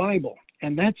Hebrew Bible.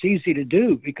 And that's easy to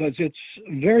do because it's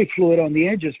very fluid on the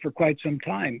edges for quite some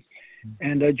time.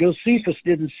 And Josephus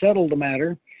didn't settle the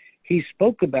matter. He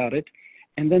spoke about it.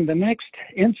 And then the next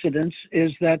incidence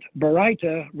is that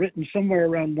Baraita, written somewhere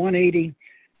around 180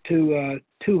 to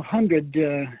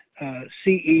 200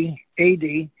 CE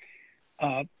AD,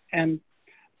 and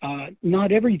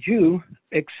not every Jew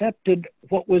accepted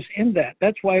what was in that.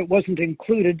 That's why it wasn't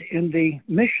included in the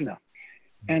Mishnah.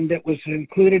 And it was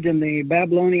included in the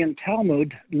Babylonian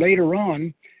Talmud later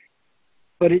on,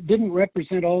 but it didn't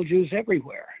represent all Jews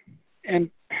everywhere.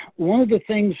 And one of the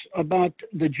things about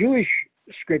the Jewish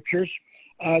scriptures,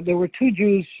 there were two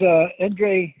Jews,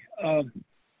 Edrei, I'm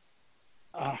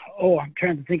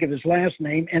trying to think of his last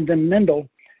name, and then Mendel,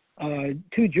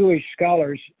 two Jewish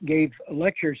scholars gave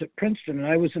lectures at Princeton, and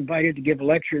I was invited to give a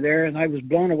lecture there, and I was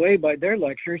blown away by their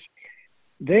lectures.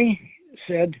 They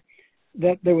said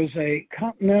that there was a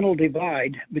continental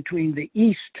divide between the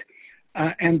East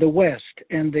and the West,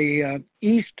 and the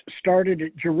East started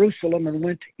at Jerusalem and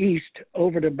went east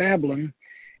over to Babylon,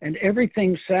 and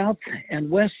everything south and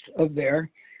west of there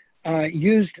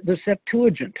used the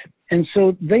Septuagint. And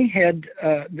so they had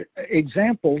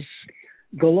examples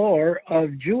galore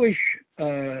of Jewish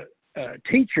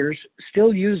teachers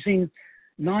still using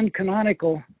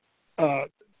non-canonical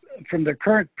from their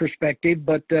current perspective,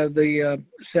 but the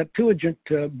Septuagint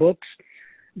books,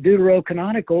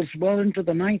 Deuterocanonicals, well into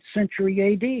the 9th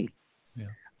century AD. Yeah.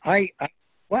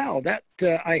 Wow, that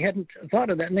I hadn't thought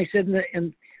of that. And they said,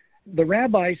 and the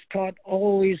rabbis taught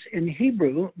always in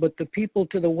Hebrew, but the people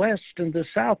to the west and the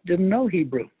south didn't know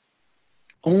Hebrew.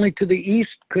 Only to the east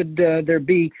could there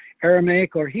be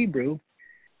Aramaic or Hebrew.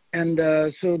 And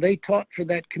so they taught for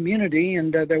that community,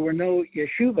 and there were no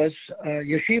yeshivas,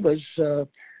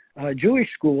 Jewish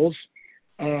schools,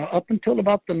 up until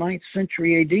about the 9th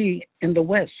century AD in the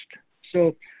West.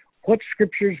 So what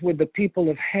scriptures would the people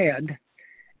have had?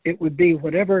 It would be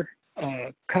whatever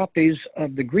copies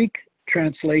of the Greek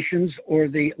translations or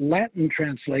the Latin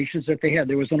translations that they had.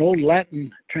 There was an old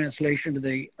Latin translation of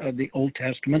the Old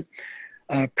Testament,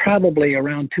 probably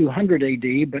around 200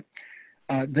 AD, but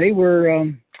they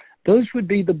were, those would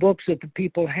be the books that the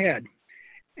people had.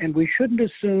 And we shouldn't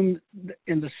assume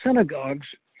in the synagogues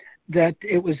that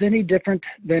it was any different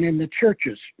than in the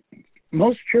churches.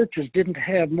 Most churches didn't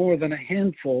have more than a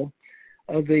handful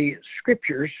of the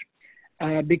scriptures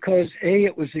because A,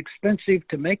 it was expensive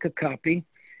to make a copy,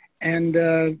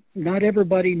 and not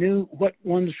everybody knew what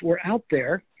ones were out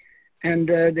there. And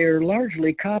they're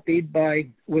largely copied by,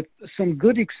 with some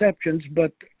good exceptions,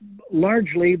 but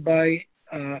largely by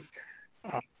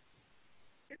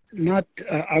not,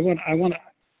 I want to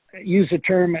use a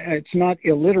term, it's not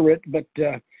illiterate, but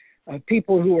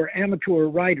people who are amateur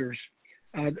writers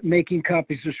making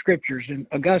copies of scriptures. And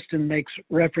Augustine makes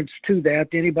reference to that.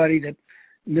 Anybody that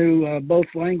knew both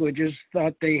languages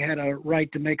thought they had a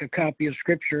right to make a copy of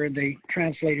scripture, and they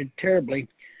translated terribly.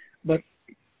 But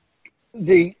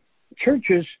the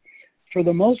churches, for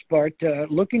the most part,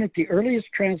 looking at the earliest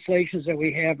translations that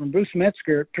we have, and Bruce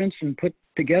Metzger at Princeton put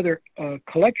together a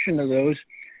collection of those,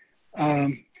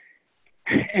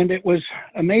 and it was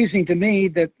amazing to me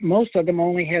that most of them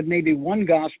only had maybe one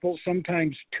gospel,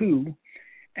 sometimes two,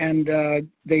 and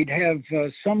they'd have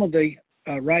some of the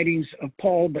writings of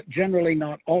Paul, but generally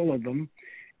not all of them.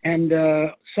 And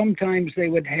sometimes they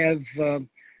would have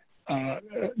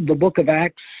the book of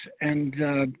Acts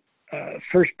and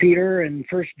First Peter and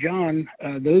First John.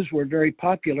 Those were very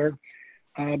popular,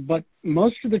 but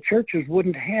most of the churches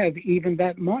wouldn't have even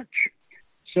that much.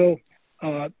 So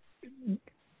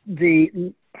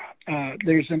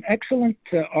there's an excellent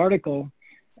article,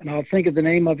 and I'll think of the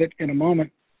name of it in a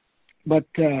moment, but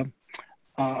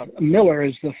Miller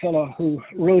is the fellow who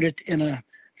wrote it in a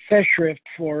Festschrift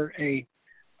for a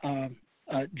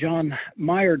John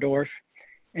Meyerdorf,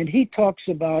 and he talks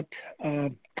about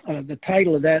the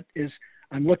title of that is,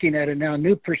 I'm looking at it now,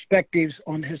 New Perspectives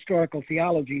on Historical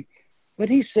Theology. But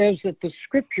he says that the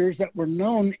scriptures that were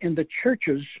known in the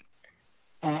churches,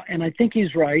 and I think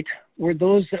he's right, were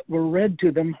those that were read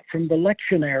to them from the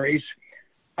lectionaries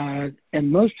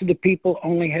and most of the people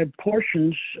only had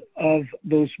portions of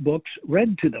those books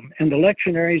read to them. And the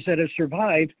lectionaries that have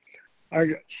survived are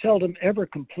seldom ever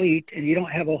complete, and you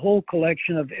don't have a whole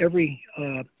collection of every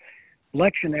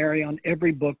lectionary on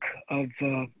every book of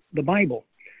the Bible.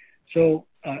 So,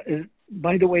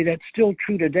 by the way, that's still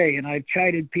true today. And I've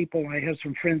chided people. I have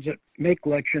some friends that make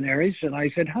lectionaries, and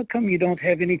I said, how come you don't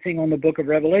have anything on the book of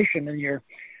Revelation in your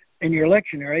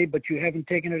lectionary, but you haven't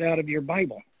taken it out of your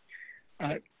Bible?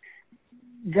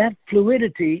 That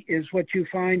fluidity is what you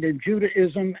find in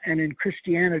Judaism and in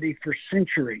Christianity for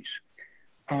centuries.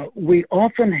 We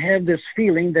often have this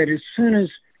feeling that as soon as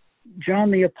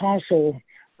John the Apostle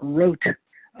wrote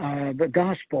the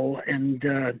gospel,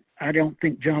 and I don't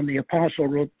think John the Apostle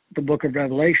wrote the book of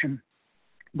Revelation,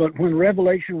 but when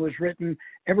Revelation was written,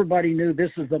 everybody knew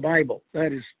this is the Bible.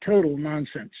 That is total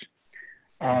nonsense.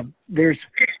 There's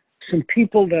some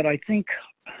people that I think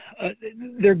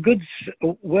they're good,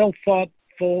 well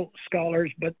thoughtful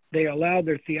scholars, but they allow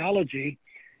their theology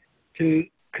to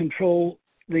control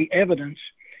the evidence.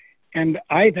 And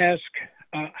I've asked,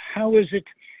 how is it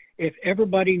if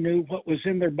everybody knew what was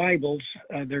in their Bibles,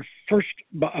 their first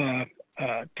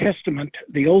testament,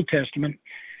 the Old Testament,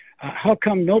 how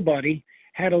come nobody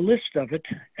had a list of it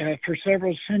for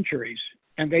several centuries?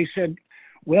 And they said,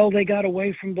 well, they got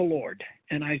away from the Lord.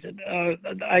 And I said,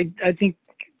 I think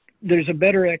there's a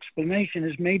better explanation,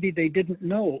 is maybe they didn't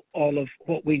know all of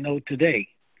what we know today.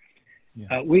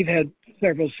 Yeah. We've had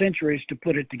several centuries to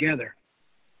put it together.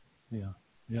 Yeah.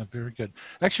 Yeah, very good.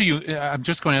 Actually, I'm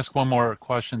just going to ask one more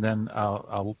question, then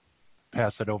I'll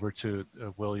pass it over to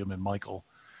William and Michael.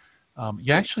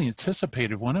 You actually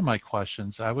anticipated one of my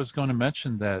questions. I was going to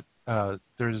mention that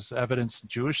there's evidence in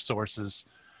Jewish sources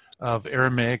of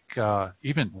Aramaic,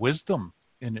 even wisdom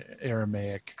in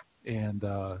Aramaic, and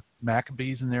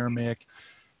Maccabees in Aramaic.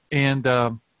 And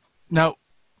now,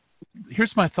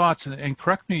 here's my thoughts, and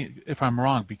correct me if I'm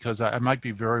wrong, because I might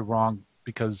be very wrong,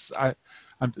 because I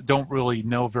don't really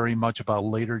know very much about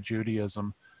later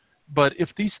Judaism. But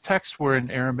if these texts were in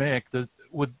Aramaic, that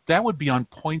would be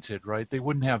unpointed, right? They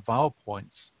wouldn't have vowel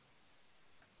points.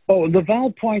 Oh, the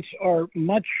vowel points are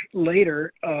much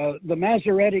later. The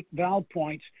Masoretic vowel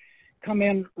points come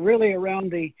in really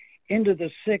around the end of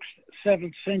the 6th,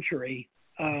 7th century.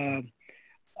 And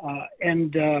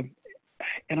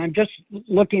I'm just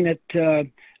looking at,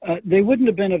 they wouldn't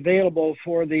have been available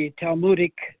for the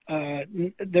Talmudic,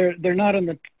 they're not in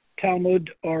the Talmud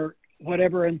or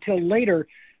whatever until later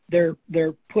they're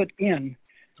put in.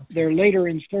 They're later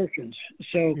insertions.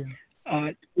 So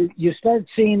you start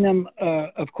seeing them,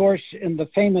 of course, in the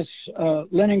famous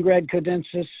Leningrad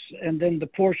Cadences, and then the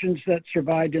portions that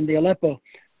survived in the Aleppo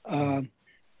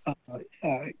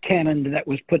canon that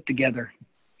was put together.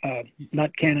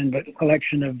 Not canon, but a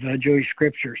collection of Jewish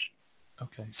scriptures.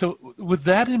 Okay. So would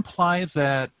that imply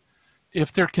that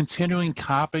if they're continuing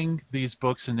copying these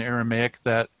books in Aramaic,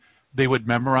 that they would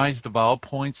memorize the vowel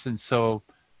points, and so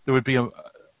there would be a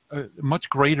much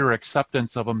greater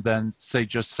acceptance of them than, say,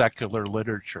 just secular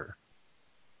literature,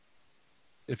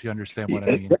 if you understand what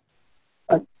I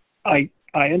mean?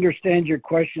 I understand your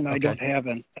question. Okay. I don't have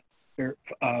an answer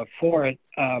for it.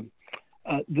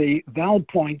 The vowel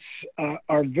points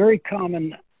are very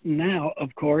common now,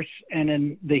 of course, and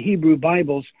in the Hebrew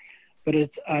Bibles, but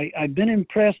I've been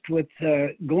impressed with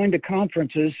going to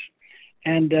conferences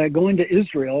and going to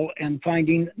Israel and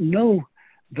finding no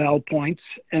vowel points,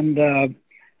 and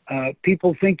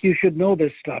people think you should know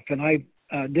this stuff. And I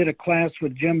did a class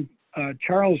with Jim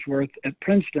Charlesworth at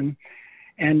Princeton,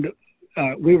 and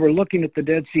we were looking at the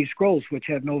Dead Sea Scrolls, which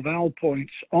have no vowel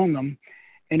points on them.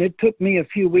 And it took me a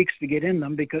few weeks to get in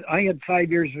them because I had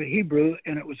 5 years of Hebrew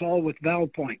and it was all with vowel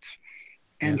points.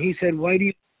 And he said, why do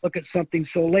you look at something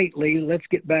so lately? Let's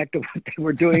get back to what they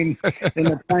were doing in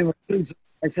the time of Jesus.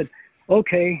 I said,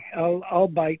 okay, I'll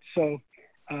bite. So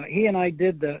he and I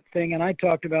did the thing, and I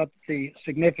talked about the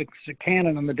significance of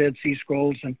Canon on the Dead Sea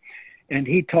Scrolls, and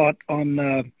he taught on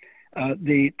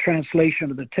the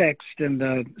translation of the text.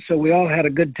 And so we all had a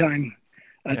good time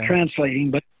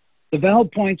translating. But the vowel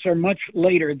points are much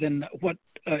later than what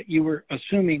you were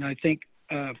assuming, I think,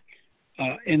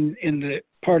 in the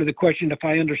part of the question, if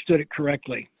I understood it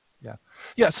correctly.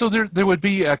 Yeah. So there would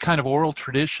be a kind of oral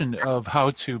tradition of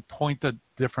how to point the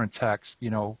different texts,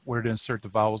 where to insert the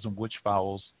vowels and which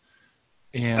vowels.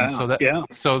 And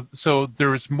so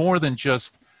there's more than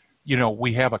just,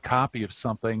 we have a copy of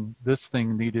something. This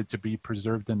thing needed to be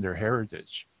preserved in their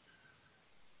heritage.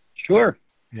 Sure.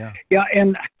 Yeah,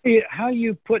 and how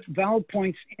you put vowel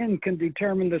points in can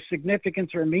determine the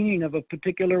significance or meaning of a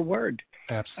particular word.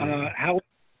 Absolutely.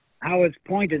 How it's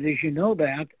pointed, as you know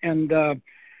that. And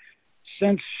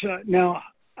since now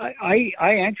I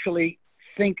actually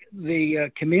think the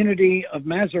community of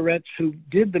Masoretes who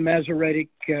did the Masoretic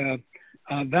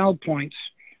vowel points,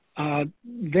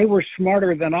 they were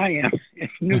smarter than I am and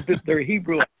knew that their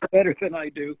Hebrew better than I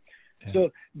do. Yeah.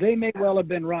 So they may well have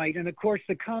been right. And of course,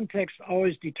 the context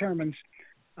always determines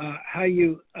how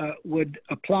you would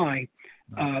apply.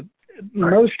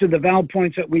 Most of the vowel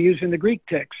points that we use in the Greek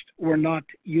text were not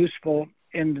useful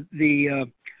in the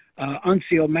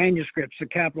unsealed manuscripts, the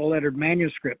capital lettered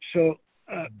manuscripts. So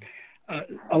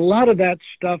a lot of that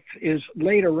stuff is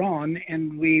later on,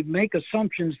 and we make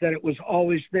assumptions that it was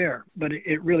always there, but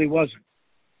it really wasn't.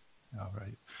 All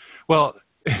right. Well,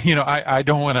 you know, I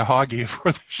don't want to hog you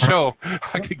for the show.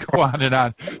 I could go on and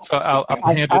on, so I'll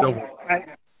hand it over.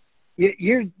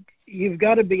 You've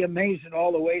got to be amazed at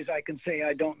all the ways I can say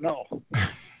I don't know.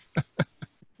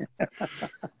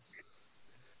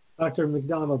 Dr.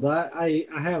 McDonald, I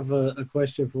have a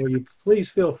question for you. Please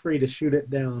feel free to shoot it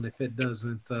down if it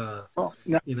doesn't, no.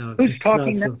 you know. Who's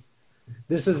talking now?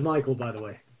 This is Michael, by the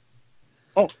way.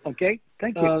 Oh, okay.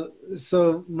 Thank you.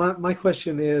 So my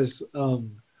question is, are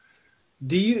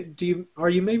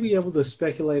you maybe able to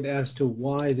speculate as to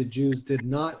why the Jews did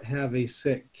not have a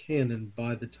set canon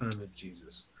by the time of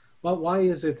Jesus? Well, why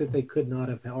is it that they could not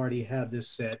have already had this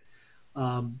set?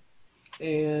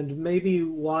 And maybe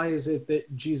why is it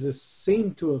that Jesus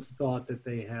seemed to have thought that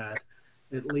they had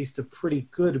at least a pretty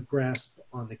good grasp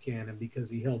on the canon because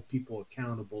he held people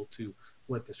accountable to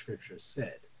what the scriptures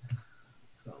said?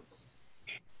 So,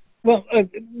 well,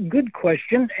 good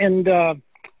question. And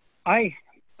I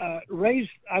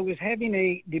was having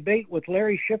a debate with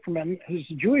Larry Schifferman, who's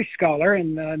a Jewish scholar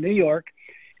in New York,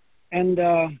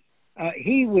 and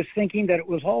he was thinking that it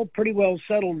was all pretty well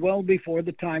settled well before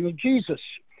the time of Jesus.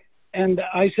 And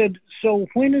I said, so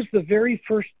when is the very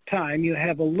first time you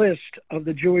have a list of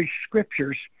the Jewish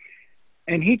scriptures?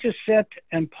 And he just sat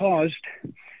and paused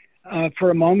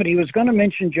for a moment. He was going to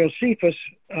mention Josephus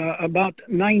about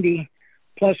 90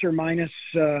 plus or minus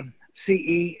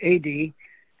CE AD.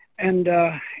 And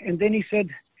then he said,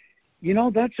 you know,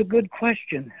 that's a good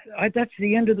question. That's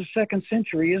the end of the 2nd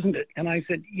century, isn't it? And I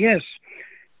said, yes.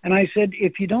 And I said,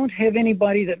 if you don't have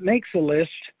anybody that makes a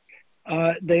list,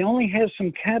 they only have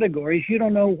some categories. You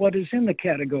don't know what is in the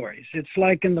categories. It's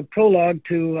like in the prologue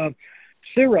to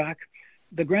Sirach,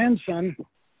 the grandson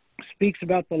speaks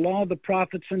about the law, the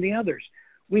prophets, and the others.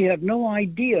 We have no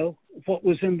idea what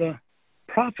was in the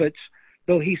prophets,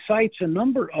 though he cites a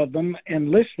number of them and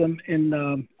lists them in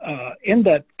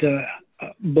that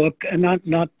book, and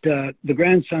not the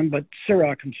grandson, but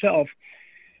Sirach himself.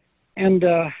 And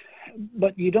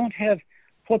but you don't have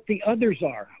what the others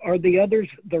are. Are the others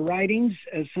the writings,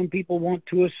 as some people want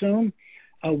to assume?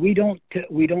 We don't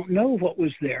know what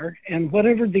was there, and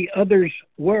whatever the others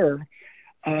were,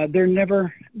 they're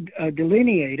never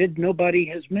delineated. Nobody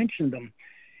has mentioned them,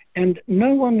 and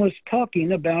no one was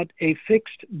talking about a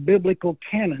fixed biblical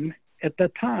canon at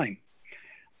that time.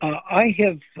 I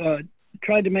have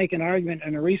tried to make an argument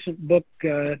in a recent book.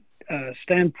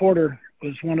 Stan Porter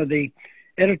was one of the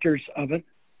editors of it,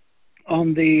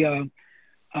 on the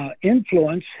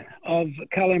influence of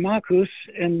Callimachus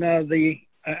in the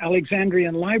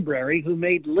Alexandrian library, who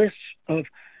made lists of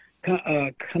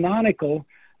canonical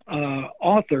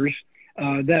authors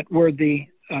that were the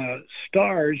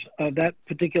stars of that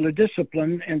particular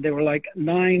discipline, and they were like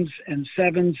 9s and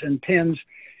 7s and 10s.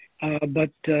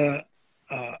 But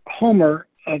Homer,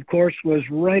 of course, was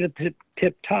right at the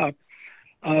tip top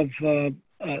of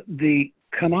the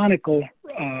canonical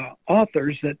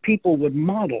authors that people would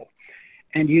model.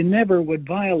 And you never would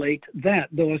violate that,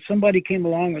 though if somebody came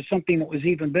along with something that was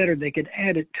even better, they could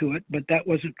add it to it, but that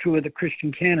wasn't true of the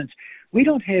Christian canons. We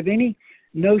don't have any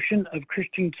notion of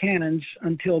Christian canons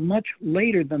until much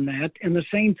later than that, and the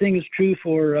same thing is true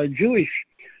for Jewish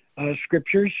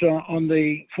scriptures on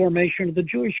the formation of the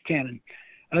Jewish canon.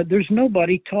 There's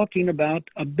nobody talking about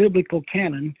a biblical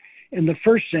canon in the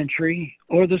 1st century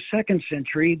or the 2nd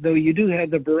century, though you do have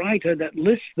the Baraita that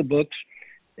lists the books,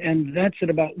 and that's at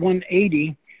about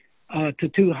 180 to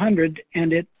 200,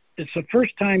 and it's the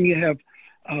first time you have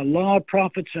law,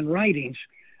 prophets, and writings.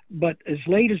 But as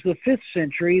late as the 5th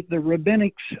century, the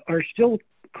rabbinics are still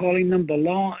calling them the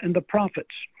law and the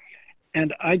prophets.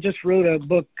 And I just wrote a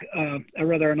book,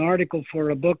 an article for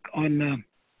a book on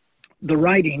the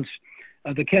writings,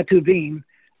 the Ketuvim.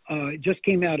 It just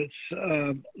came out.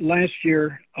 It's last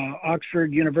year,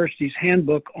 Oxford University's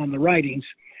handbook on the writings.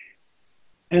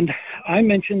 And I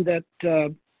mentioned that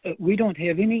we don't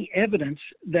have any evidence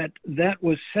that that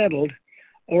was settled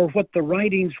or what the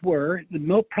writings were.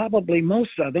 Probably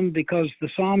most of them, because the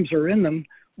Psalms are in them,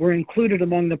 were included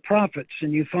among the prophets.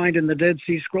 And you find in the Dead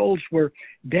Sea Scrolls where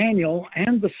Daniel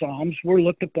and the Psalms were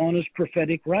looked upon as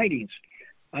prophetic writings.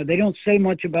 They don't say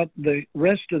much about the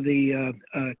rest of the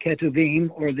Ketuvim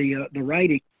or the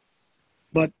writing,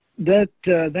 but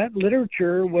that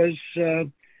literature was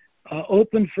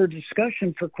open for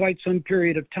discussion for quite some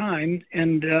period of time.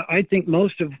 And I think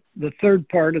most of the third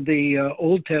part of the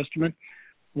Old Testament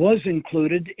was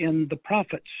included in the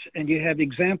prophets. And you have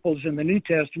examples in the New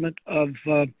Testament of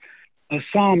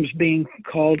Psalms being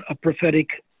called a prophetic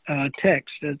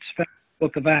text. It's found in the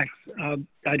book of Acts.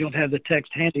 I don't have the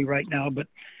text handy right now, but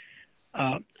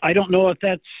I don't know if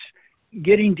that's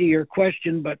getting to your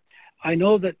question, but I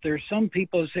know that there's some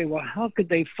people who say, well, how could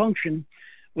they function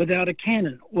without a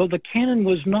canon? Well, the canon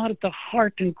was not at the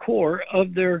heart and core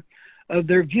of their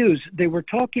views. They were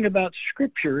talking about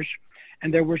scriptures,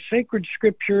 and there were sacred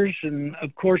scriptures, and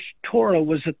of course Torah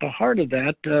was at the heart of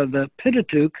that, the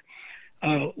Pentateuch,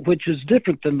 which is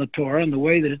different than the Torah in the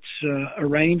way that it's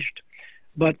arranged.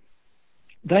 But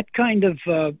that kind of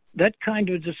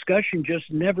discussion just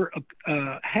never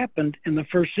happened in the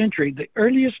first century. The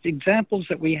earliest examples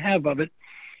that we have of it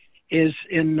is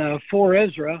in 4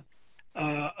 Ezra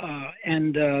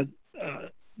and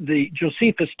the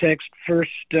Josephus text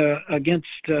first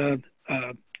against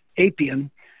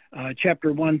Apian,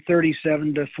 chapter 1,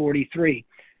 37 to 43.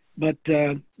 But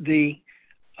the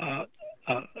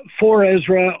 4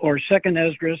 Ezra or 2nd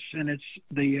Esdras, and it's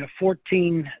the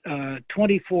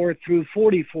 14:24 through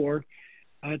 44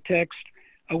 text,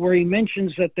 where he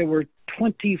mentions that there were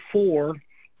 24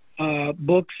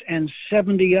 books and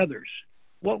 70 others.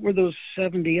 What were those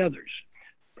 70 others?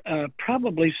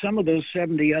 Probably some of those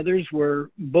 70 others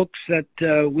were books that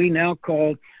we now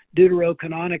call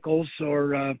deuterocanonicals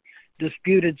or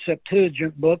disputed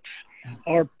Septuagint books,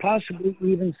 or possibly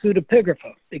even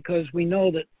pseudepigrapha, because we know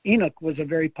that Enoch was a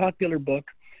very popular book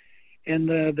in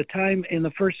the time in the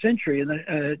first century.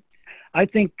 And I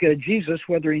think Jesus,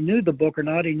 whether he knew the book or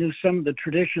not, he knew some of the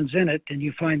traditions in it, and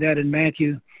you find that in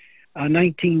Matthew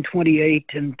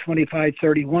 19:28 and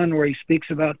 25:31, where he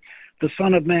speaks about the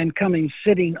Son of Man coming,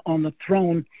 sitting on the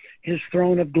throne, his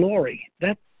throne of glory.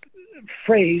 That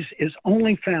phrase is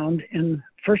only found in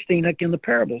First Enoch in the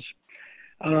parables.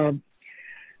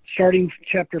 Starting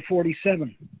chapter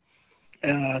 47,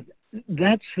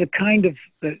 that's the kind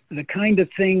of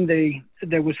thing.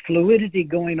 There was fluidity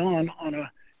going on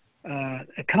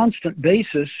a constant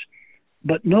basis,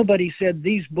 but nobody said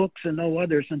these books and no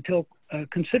others until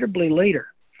considerably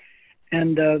later.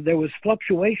 And there was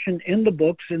fluctuation in the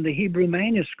books in the Hebrew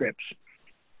manuscripts.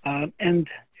 And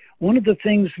one of the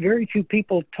things very few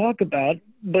people talk about,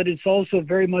 but it's also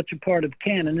very much a part of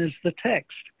canon, is the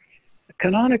text.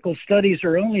 Canonical studies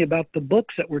are only about the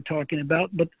books that we're talking about,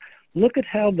 but look at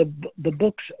how the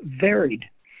books varied.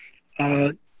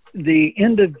 The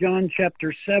end of John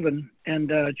chapter 7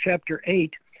 and chapter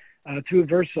 8 through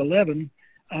verse 11,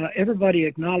 everybody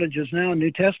acknowledges now,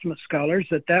 New Testament scholars,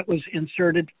 that was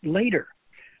inserted later.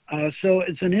 So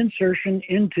it's an insertion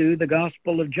into the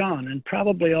Gospel of John, and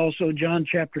probably also John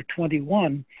chapter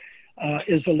 21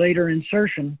 is a later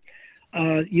insertion.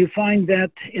 You find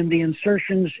that in the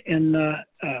insertions in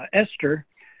Esther.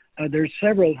 There's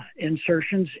several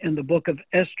insertions in the book of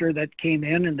Esther that came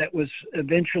in and that was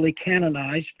eventually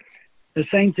canonized. The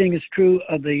same thing is true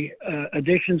of the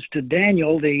additions to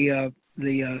Daniel, the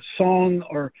song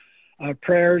or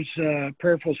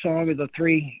prayerful song of the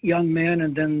 3 young men,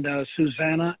 and then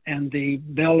Susanna and the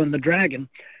bell and the dragon.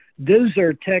 Those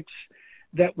are texts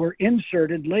that were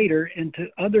inserted later into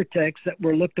other texts that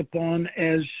were looked upon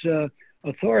as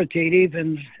authoritative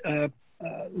and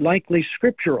likely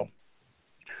scriptural.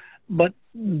 But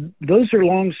those are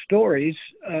long stories.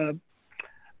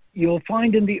 You'll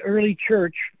find in the early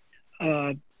church,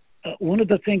 one of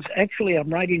the things actually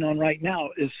I'm writing on right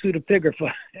now is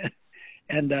pseudepigrapha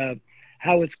and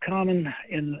how it's common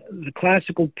in the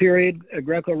classical period,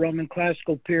 Greco-Roman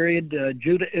classical period,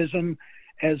 Judaism,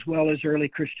 as well as early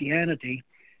Christianity.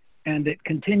 And it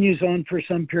continues on for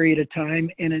some period of time,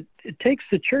 and it takes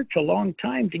the church a long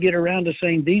time to get around to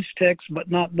saying these texts, but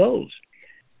not those.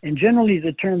 And generally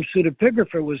the term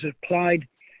pseudepigrapha was applied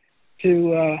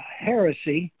to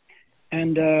heresy,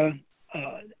 and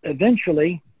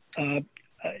eventually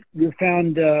you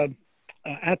found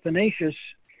Athanasius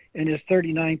in his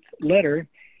 39th letter.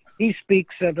 He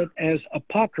speaks of it as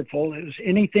apocryphal. It was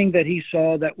anything that he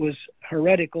saw that was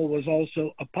heretical was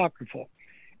also apocryphal.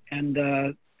 And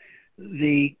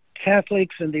the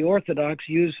Catholics and the Orthodox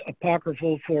use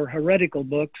apocryphal for heretical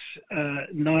books,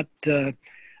 not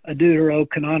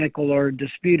deuterocanonical or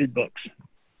disputed books.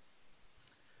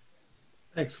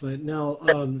 Excellent. Now,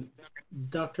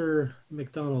 Dr.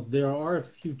 McDonald, there are a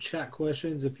few chat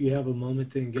questions if you have a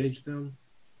moment to engage them.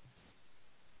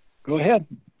 Go ahead.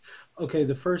 Okay,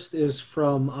 the first is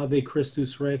from Ave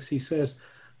Christus Rex. He says,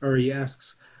 or he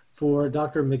asks, for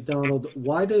Dr. McDonald,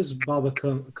 why does Baba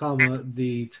Kama,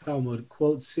 the Talmud,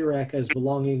 quote Sirach as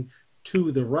belonging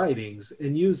to the writings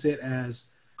and use it as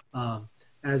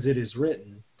it is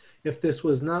written, if this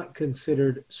was not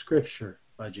considered scripture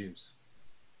by Jews?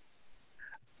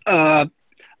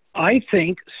 I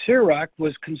think Sirach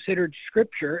was considered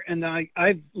scripture, and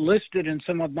I've listed in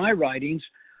some of my writings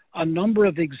a number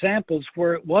of examples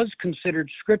where it was considered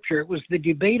scripture. It was the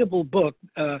debatable book.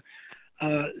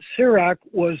 Sirach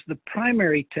was the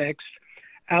primary text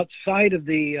outside of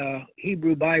the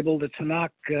Hebrew Bible, the Tanakh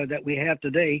that we have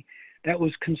today, that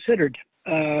was considered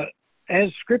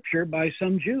as scripture by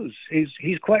some Jews.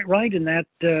 He's quite right in that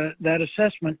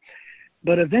assessment.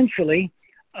 But eventually,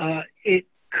 it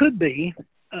could be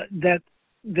that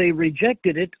they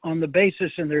rejected it on the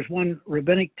basis, and there's one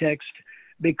rabbinic text,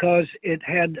 because it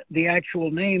had the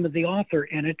actual name of the author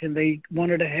in it, and they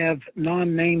wanted to have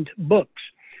non-named books.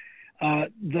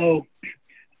 Though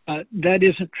that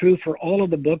isn't true for all of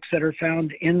the books that are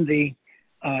found in the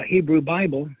Hebrew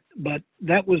Bible, but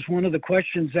that was one of the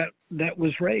questions that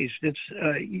was raised.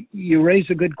 You raise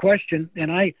a good question,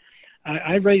 and I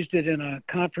raised it in a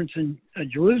conference in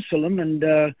Jerusalem,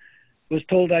 and was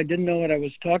told I didn't know what I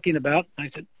was talking about. I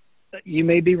said, you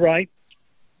may be right,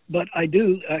 but I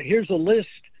do. Here's a list.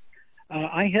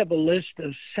 I have a list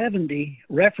of 70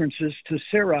 references to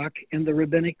Sirach in the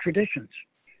rabbinic traditions,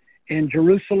 in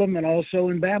Jerusalem and also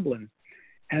in Babylon,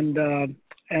 and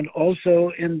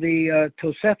also in the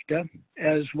Tosefta,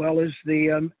 as well as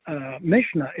the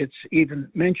Mishnah. It's even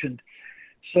mentioned.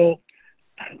 So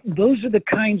those are the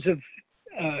kinds of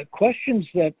questions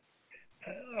that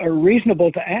are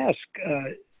reasonable to ask.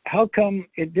 How come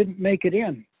it didn't make it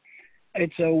in?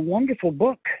 It's a wonderful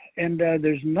book, and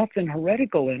there's nothing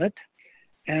heretical in it.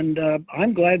 And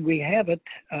I'm glad we have it,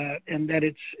 and that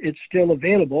it's still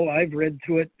available. I've read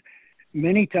through it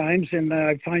many times, and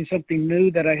I find something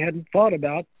new that I hadn't thought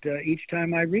about each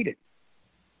time I read it.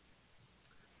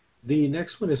 The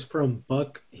next one is from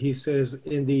Buck. He says,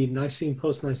 in the Nicene,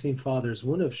 Post-Nicene Fathers,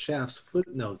 one of Schaff's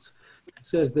footnotes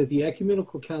says that the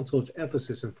Ecumenical Council of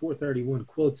Ephesus in 431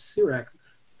 quotes Sirach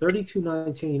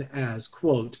 32:19 as,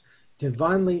 quote,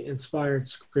 divinely inspired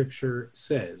scripture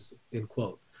says, end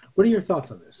quote. What are your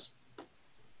thoughts on this?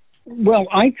 Well,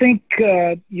 I think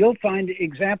you'll find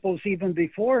examples even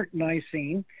before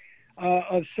Nicene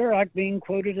of Sirach being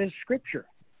quoted as scripture.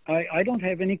 I don't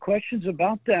have any questions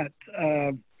about that.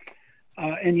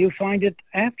 And you find it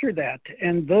after that.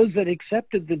 And those that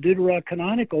accepted the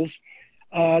Deuterocanonicals,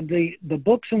 the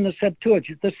books in the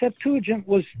Septuagint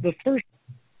was the first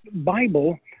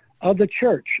Bible of the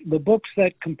church, the books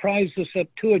that comprise the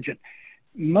Septuagint.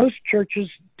 Most churches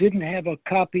didn't have a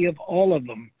copy of all of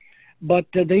them, but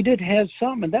they did have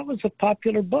some, and that was a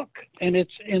popular book. And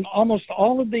it's in almost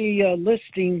all of the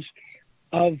listings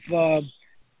of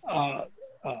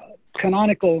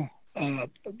canonical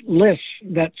lists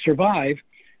that survive.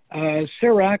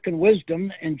 Sirach and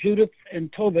Wisdom and Judith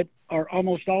and Tobit are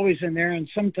almost always in there, and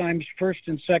sometimes first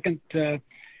and second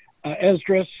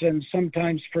Esdras, and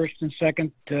sometimes first and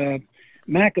second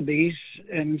Maccabees,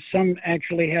 and some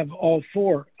actually have all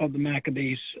four of the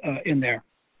Maccabees in there.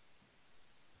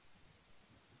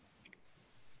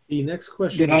 The next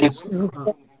question is,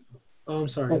 I'm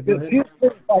sorry, go ahead.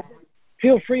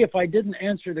 Feel free if I didn't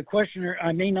answer the question, or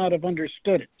I may not have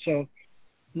understood it. So,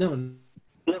 no,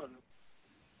 that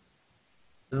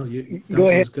go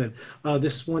ahead. Was good.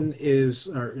 This one is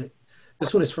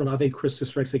from Ave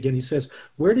Christus Rex again. He says,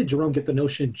 where did Jerome get the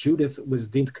notion Judith was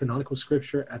deemed canonical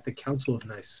scripture at the Council of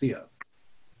Nicaea?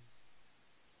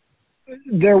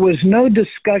 There was no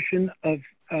discussion of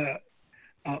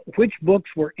which books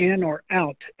were in or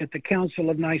out at the Council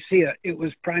of Nicaea. It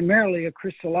was primarily a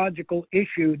Christological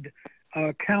issued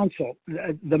council.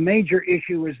 The major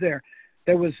issue was there.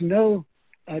 There was no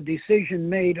decision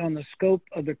made on the scope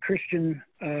of the Christian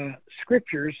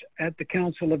scriptures at the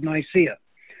Council of Nicaea.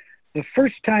 The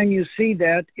first time you see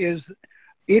that is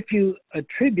if you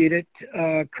attribute it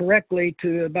correctly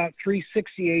to about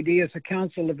 360 AD as the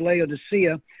Council of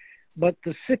Laodicea, but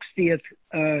the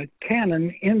 60th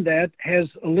canon in that has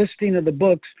a listing of the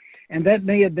books, and that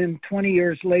may have been 20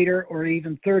 years later or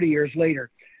even 30 years later.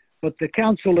 But the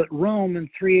council at Rome in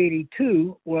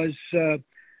 382 was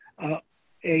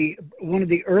one of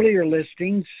the earlier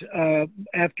listings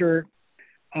after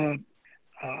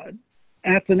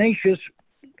Athanasius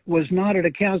was not at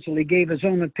a council. He gave his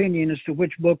own opinion as to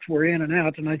which books were in and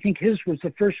out, and I think his was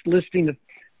the first listing of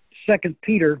 2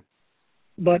 Peter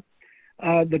but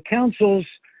the councils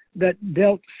that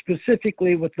dealt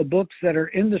specifically with the books that are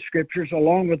in the scriptures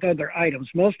along with other items.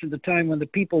 Most of the time when the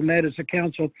people met as a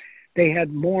council, they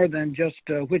had more than just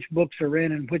which books are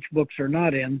in and which books are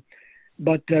not in.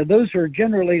 But those are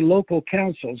generally local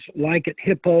councils, like at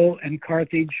Hippo and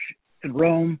Carthage and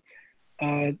Rome.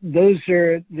 Those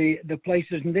are the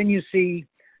places. And then you see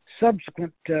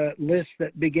subsequent lists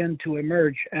that begin to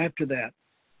emerge after that.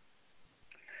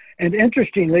 And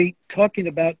interestingly, talking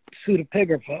about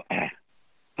pseudepigrapha,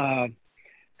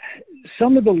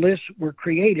 some of the lists were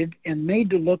created and made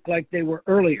to look like they were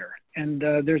earlier. And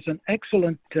there's an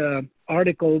excellent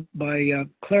article by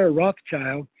Claire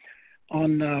Rothschild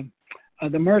on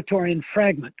the Muratorian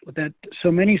fragment that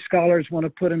so many scholars want to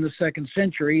put in the 2nd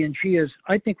century. And she has,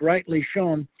 I think, rightly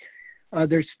shown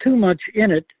there's too much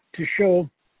in it to show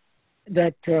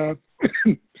that,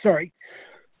 sorry,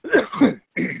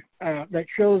 that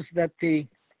shows that the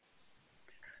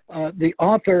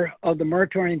author of the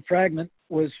Muratorian fragment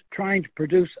was trying to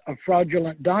produce a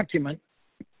fraudulent document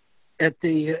at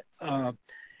the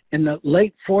in the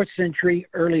late 4th century,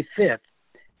 early 5th.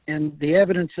 And the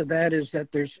evidence of that is that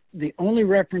there's the only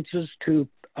references to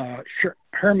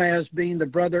Hermas being the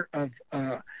brother of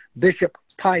Bishop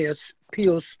Pius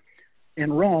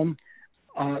in Rome.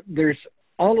 There's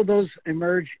all of those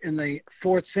emerge in the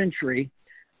 4th century.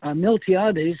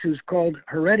 Miltiades, who's called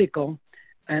heretical,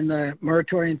 and the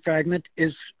Muratorian fragment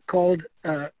is called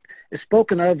is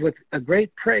spoken of with a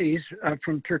great praise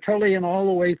from Tertullian all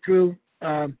the way through.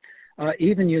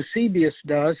 Even Eusebius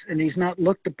does, and he's not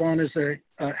looked upon as a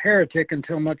heretic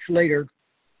until much later.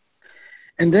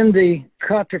 And then the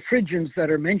Cartophrygians that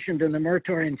are mentioned in the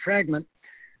Muratorian fragment,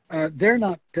 they're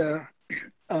not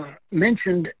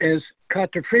mentioned as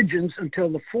Cartophrygians until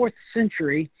the 4th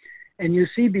century, and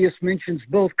Eusebius mentions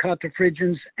both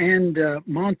Cartophrygians and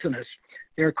Montanus.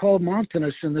 They're called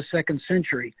Montanus in the 2nd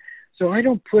century. So I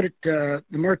don't put it, the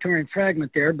Muratorian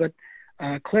fragment there, but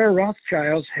Claire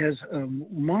Rothschild has a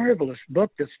marvelous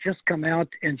book that's just come out,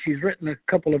 and she's written a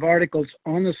couple of articles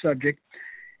on the subject,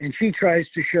 and she tries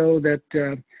to show that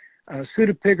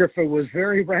pseudepigrapha was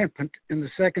very rampant in the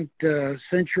 2nd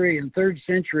century and 3rd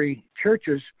century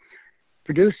churches,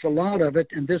 produced a lot of it,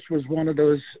 and this was one of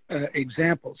those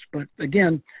examples. But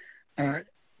again,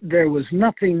 there was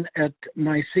nothing at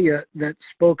Nicaea that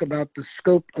spoke about the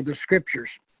scope of the scriptures,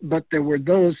 but there were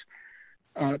those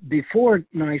before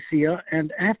Nicaea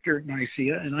and after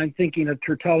Nicaea, and I'm thinking of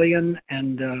Tertullian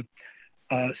and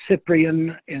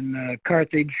Cyprian in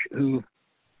Carthage, who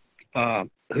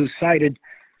cited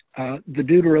the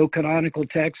deuterocanonical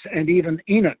text, and even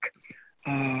Enoch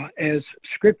as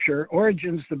scripture.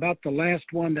 Origen's about the last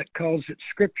one that calls it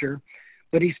scripture,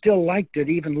 but he still liked it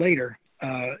even later.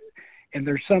 And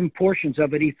there's some portions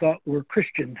of it he thought were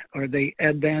Christian, or they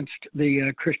advanced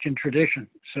the Christian tradition.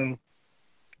 So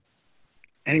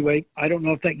anyway, I don't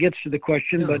know if that gets to the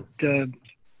question, but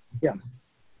yeah.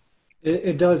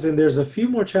 It does, and there's a few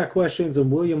more chat questions, and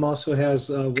William also has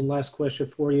one last question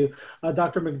for you.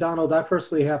 Dr. McDonald, I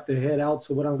personally have to head out,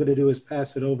 so what I'm going to do is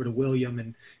pass it over to William,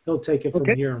 and he'll take it from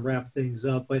here and wrap things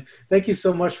up. But thank you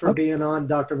so much for being on,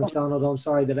 Dr. McDonald. I'm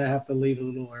sorry that I have to leave a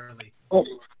little early. Oh,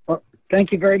 well,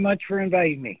 thank you very much for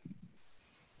inviting me.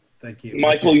 Thank you.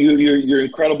 Michael, you're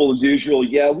incredible as usual.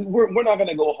 Yeah, we're not going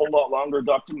to go a whole lot longer,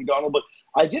 Dr. McDonald, but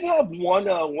I did have one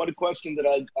question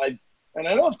that and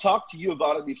I know I've talked to you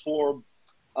about it before.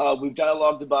 We've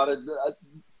dialogued about it.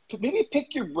 Maybe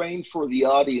pick your brain for the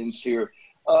audience here.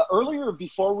 Earlier,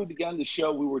 before we began the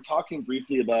show, we were talking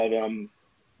briefly about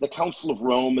the Council of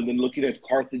Rome, and then looking at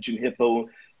Carthage and Hippo.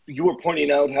 You were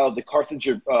pointing out how the Carthage,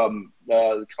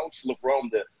 the Council of Rome,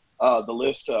 the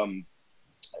list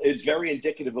is very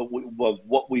indicative of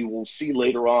what we will see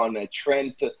later on at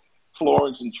Trent,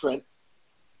 Florence, and Trent.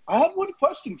 I have one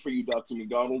question for you, Dr.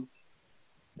 McDonald.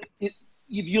 If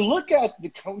you look at the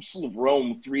Council of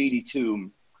Rome 382,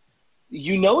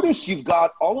 you notice you've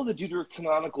got all of the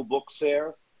deuterocanonical books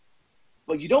there,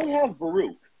 but you don't have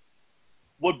Baruch.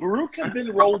 Would Baruch have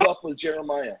been rolled up with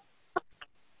Jeremiah?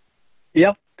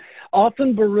 Yep.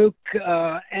 Often Baruch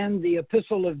and the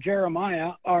Epistle of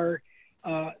Jeremiah are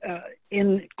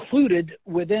included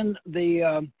within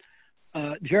the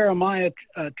Jeremiah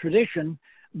tradition,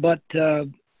 but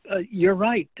you're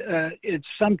right. It's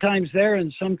sometimes there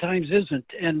and sometimes isn't.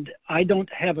 And I don't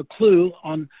have a clue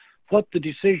on what the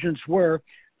decisions were.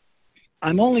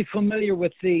 I'm only familiar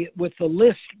with the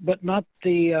list, but not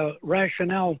the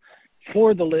rationale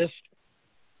for the list.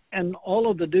 And all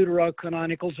of the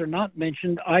Deuterocanonicals are not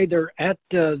mentioned either at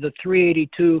the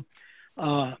 382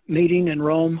 meeting in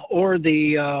Rome or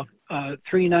the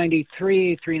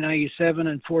 393, 397,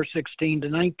 and 416 to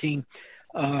 19.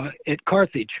 at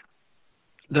Carthage,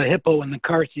 the Hippo and the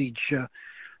Carthage.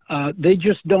 They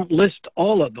just don't list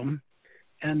all of them,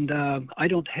 and I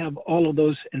don't have all of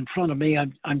those in front of me.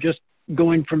 I'm just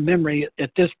going from memory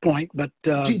at this point. But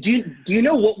do you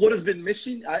know what would have been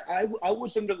missing? I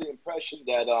was under the impression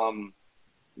that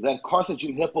that Carthage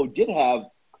and Hippo did have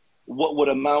what would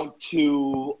amount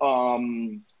to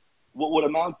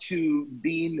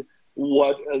being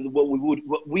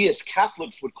what we as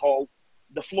Catholics would call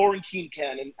the Florentine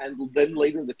Canon, and then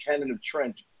later the Canon of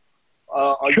Trent.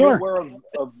 Are Sure. you aware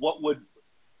of what would?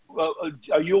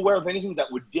 Are you aware of anything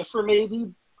that would differ?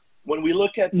 Maybe when we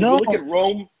look at No. we look at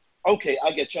Rome. Okay,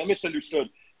 I get you. I misunderstood.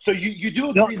 So you do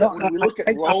agree that when we look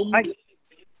at Rome?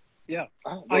 Yeah,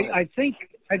 Oh, I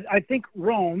think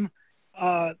Rome,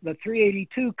 the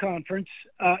 382 conference,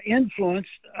 influenced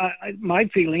my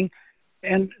feeling,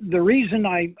 and the reason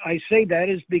I say that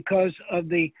is because of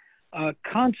the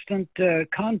constant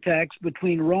contacts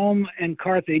between Rome and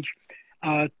Carthage.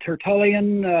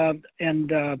 Tertullian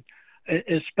and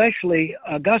especially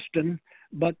Augustine,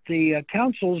 but the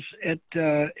councils at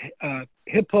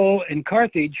Hippo and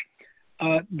Carthage,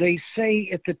 they say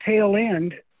at the tail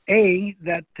end,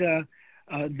 that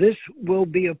this will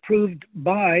be approved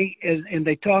by, and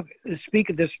they speak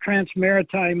of this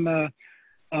transmaritime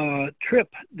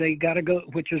trip they got to go,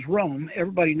 which is Rome.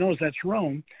 Everybody knows that's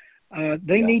Rome.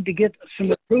 They need to get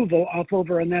some approval off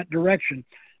over in that direction.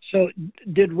 So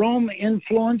did Rome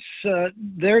influence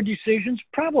their decisions?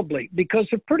 Probably, because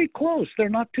they're pretty close. They're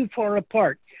not too far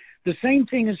apart. The same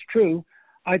thing is true,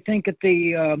 I think, at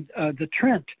the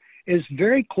Trent is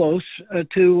very close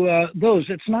to those.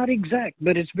 It's not exact,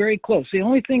 but it's very close. The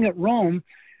only thing at Rome,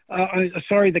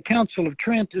 the Council of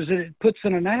Trent, is that it puts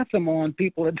an anathema on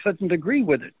people that doesn't agree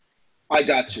with it. I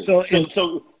got you. So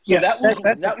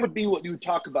that would be what you would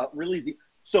talk about. Really,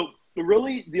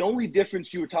 the only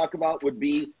difference you would talk about would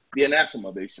be the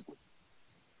anathema, basically.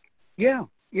 Yeah.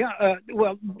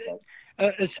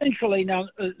 Essentially, now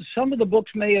some of the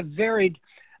books may have varied,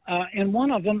 and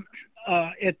one of them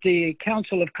at the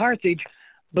Council of Carthage,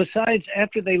 besides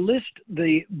after they list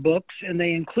the books and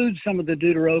they include some of the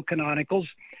Deuterocanonicals,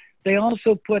 they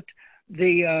also put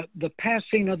the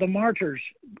passing of the martyrs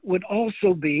would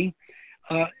also be.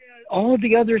 All of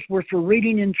the others were for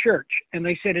reading in church, and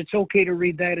they said it's okay to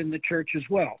read that in the church as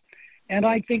well. And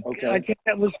I think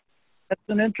that's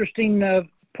an interesting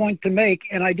point to make.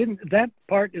 And that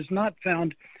part is not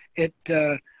found at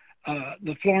the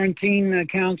Florentine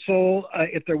Council,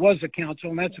 if there was a council,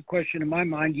 and that's a question in my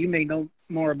mind. You may know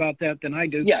more about that than I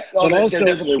do. Yeah, there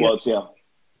definitely was. Yeah.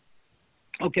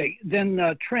 Okay,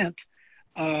 then Trent.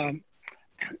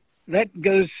 That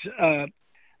goes.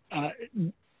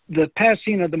 The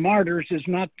passing of the martyrs is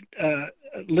not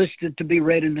listed to be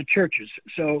read in the churches.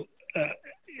 So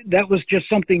that was just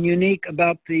something unique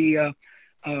about the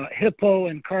Hippo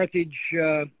and Carthage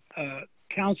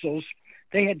councils.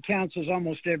 They had councils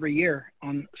almost every year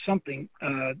on something.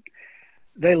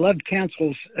 They loved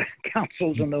councils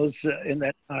in those in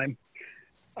that time.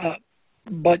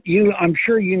 But I'm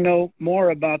sure you know more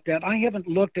about that. I haven't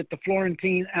looked at the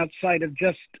Florentine outside of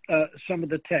just some of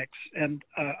the texts, and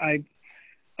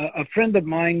a friend of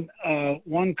mine,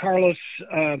 Juan Carlos,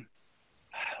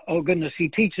 he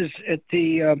teaches at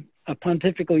the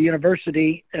Pontifical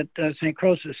University at St.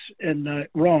 Crosis in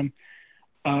Rome.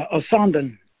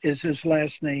 Osandon is his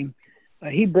last name.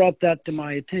 He brought that to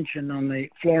my attention on the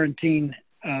Florentine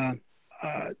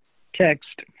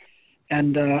text,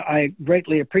 and I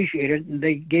greatly appreciate it. And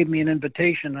they gave me an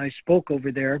invitation. I spoke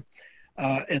over there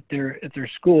at their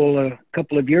school a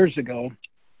couple of years ago,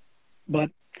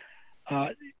 but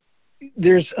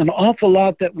there's an awful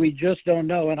lot that we just don't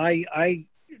know, and I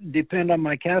depend on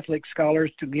my Catholic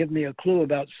scholars to give me a clue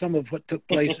about some of what took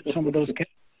place at some of those.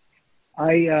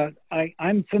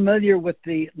 I'm familiar with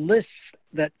the lists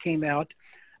that came out.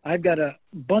 I've got a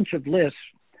bunch of lists,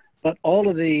 but all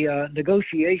of the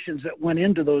negotiations that went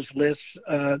into those lists,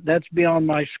 that's beyond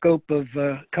my scope of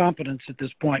competence at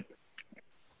this point.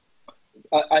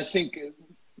 I think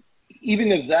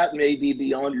even if that may be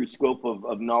beyond your scope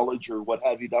of knowledge or what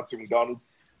have you, Dr. McDonald,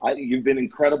 you've been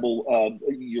incredible.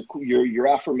 Your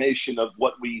affirmation of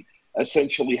what we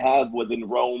essentially have within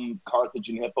Rome, Carthage,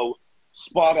 and Hippo,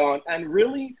 spot on, and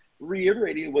really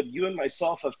reiterating what you and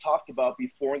myself have talked about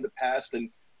before in the past. And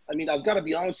I mean, I've got to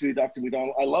be honest with you, Dr.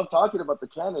 McDonald, I love talking about the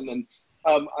canon, and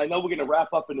I know we're going to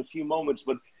wrap up in a few moments,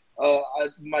 but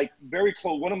my very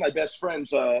close, one of my best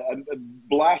friends, I'm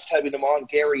blessed having him on,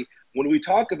 Gary. When we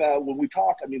talk, I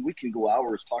mean, we can go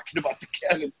hours talking about the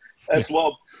canon as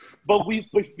well. But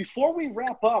before we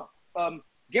wrap up,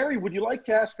 Gary, would you like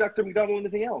to ask Dr. McDonald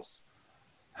anything else?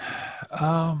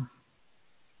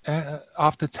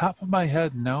 Off the top of my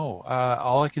head, no.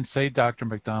 All I can say, Dr.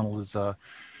 McDonald, is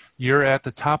you're at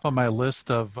the top of my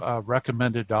list of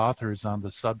recommended authors on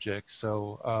the subject.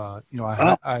 So, you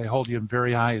know, I hold you in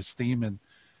very high esteem. And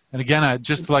again, I'd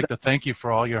just like to thank you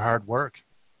for all your hard work.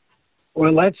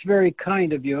 Well, that's very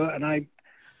kind of you. And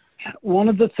one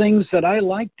of the things that I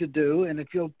like to do, and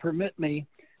if you'll permit me,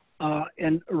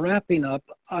 in wrapping up,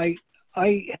 I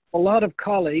have a lot of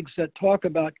colleagues that talk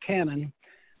about canon,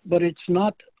 but it's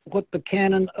not what the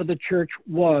canon of the church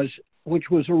was,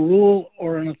 which was a rule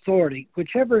or an authority.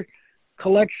 Whichever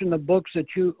collection of books that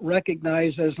you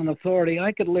recognize as an authority,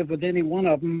 I could live with any one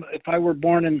of them. If I were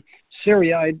born in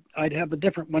Syria, I'd have a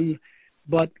different one.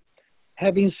 But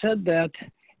having said that,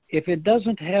 if it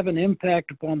doesn't have an impact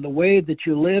upon the way that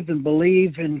you live and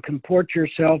believe and comport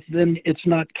yourself, then it's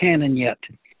not canon yet.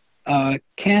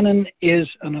 Canon is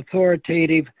an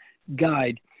authoritative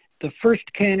guide. The first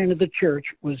canon of the church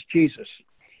was Jesus,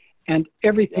 and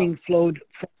everything flowed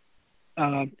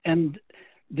from, and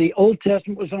the Old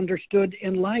Testament was understood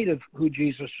in light of who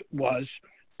Jesus was,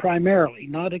 primarily,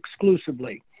 not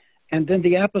exclusively. And then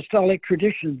the apostolic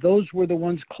tradition, those were the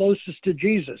ones closest to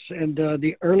Jesus. And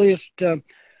the earliest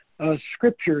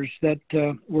scriptures that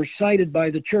were cited by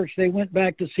the church, they went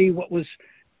back to see what was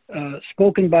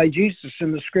spoken by Jesus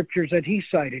in the scriptures that he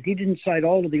cited. He didn't cite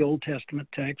all of the Old Testament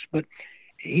texts, but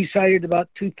he cited about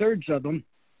 2/3 of them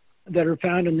that are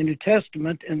found in the New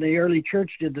Testament, and the early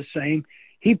church did the same.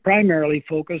 He primarily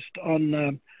focused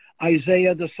on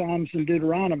Isaiah, the Psalms, and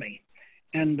Deuteronomy.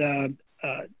 And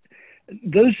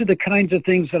those are the kinds of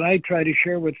things that I try to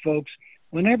share with folks.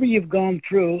 Whenever you've gone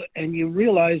through and you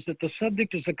realize that the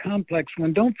subject is a complex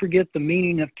one, don't forget the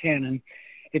meaning of canon.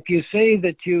 If you say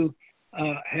that you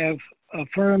have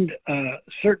affirmed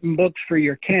certain books for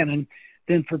your canon,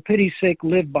 then for pity's sake,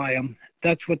 live by them.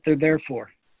 That's what they're there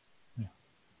for.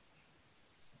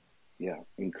 Yeah,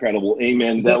 incredible.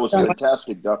 Amen. That was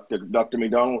fantastic, Dr.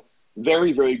 McDonald.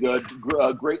 Very, very good.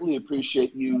 Greatly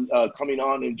appreciate you coming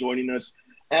on and joining us.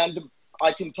 And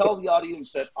I can tell the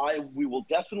audience that we will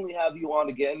definitely have you on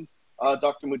again.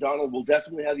 Dr. McDonald, we'll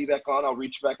definitely have you back on. I'll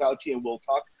reach back out to you and we'll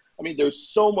talk. I mean, there's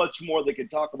so much more they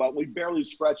could talk about. We barely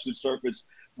scratched the surface.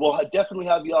 We'll definitely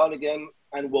have you on again,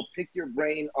 and we'll pick your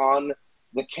brain on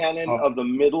the canon of the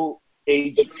Middle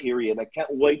Age period. I can't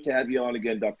wait to have you on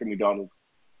again, Dr. McDonald.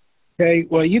 Okay,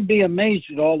 well, you'd be amazed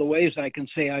at all the ways I can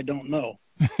say I don't know.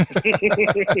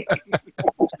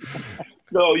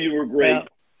 No, you were great.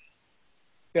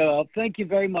 Well, thank you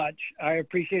very much. I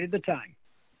appreciated the time.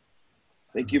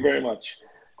 Thank you very much.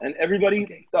 And everybody,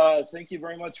 thank you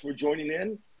very much for joining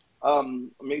in.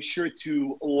 Make sure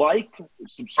to like,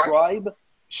 subscribe,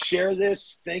 share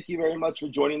this. Thank you very much for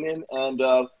joining in. And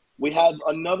we have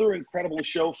another incredible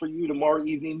show for you tomorrow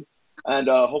evening. And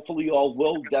hopefully you all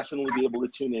will definitely be able to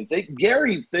tune in.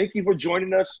 Gary, thank you for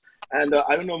joining us. And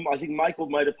I don't know, I think Michael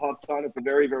might have hopped on at the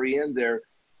very, very end there.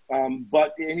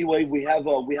 But anyway, we have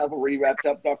already wrapped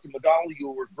up. Dr. McDonald, you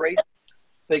were great.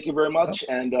 Thank you very much.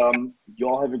 And you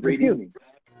all have a great evening.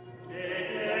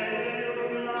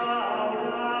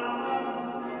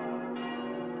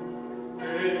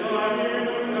 Amen.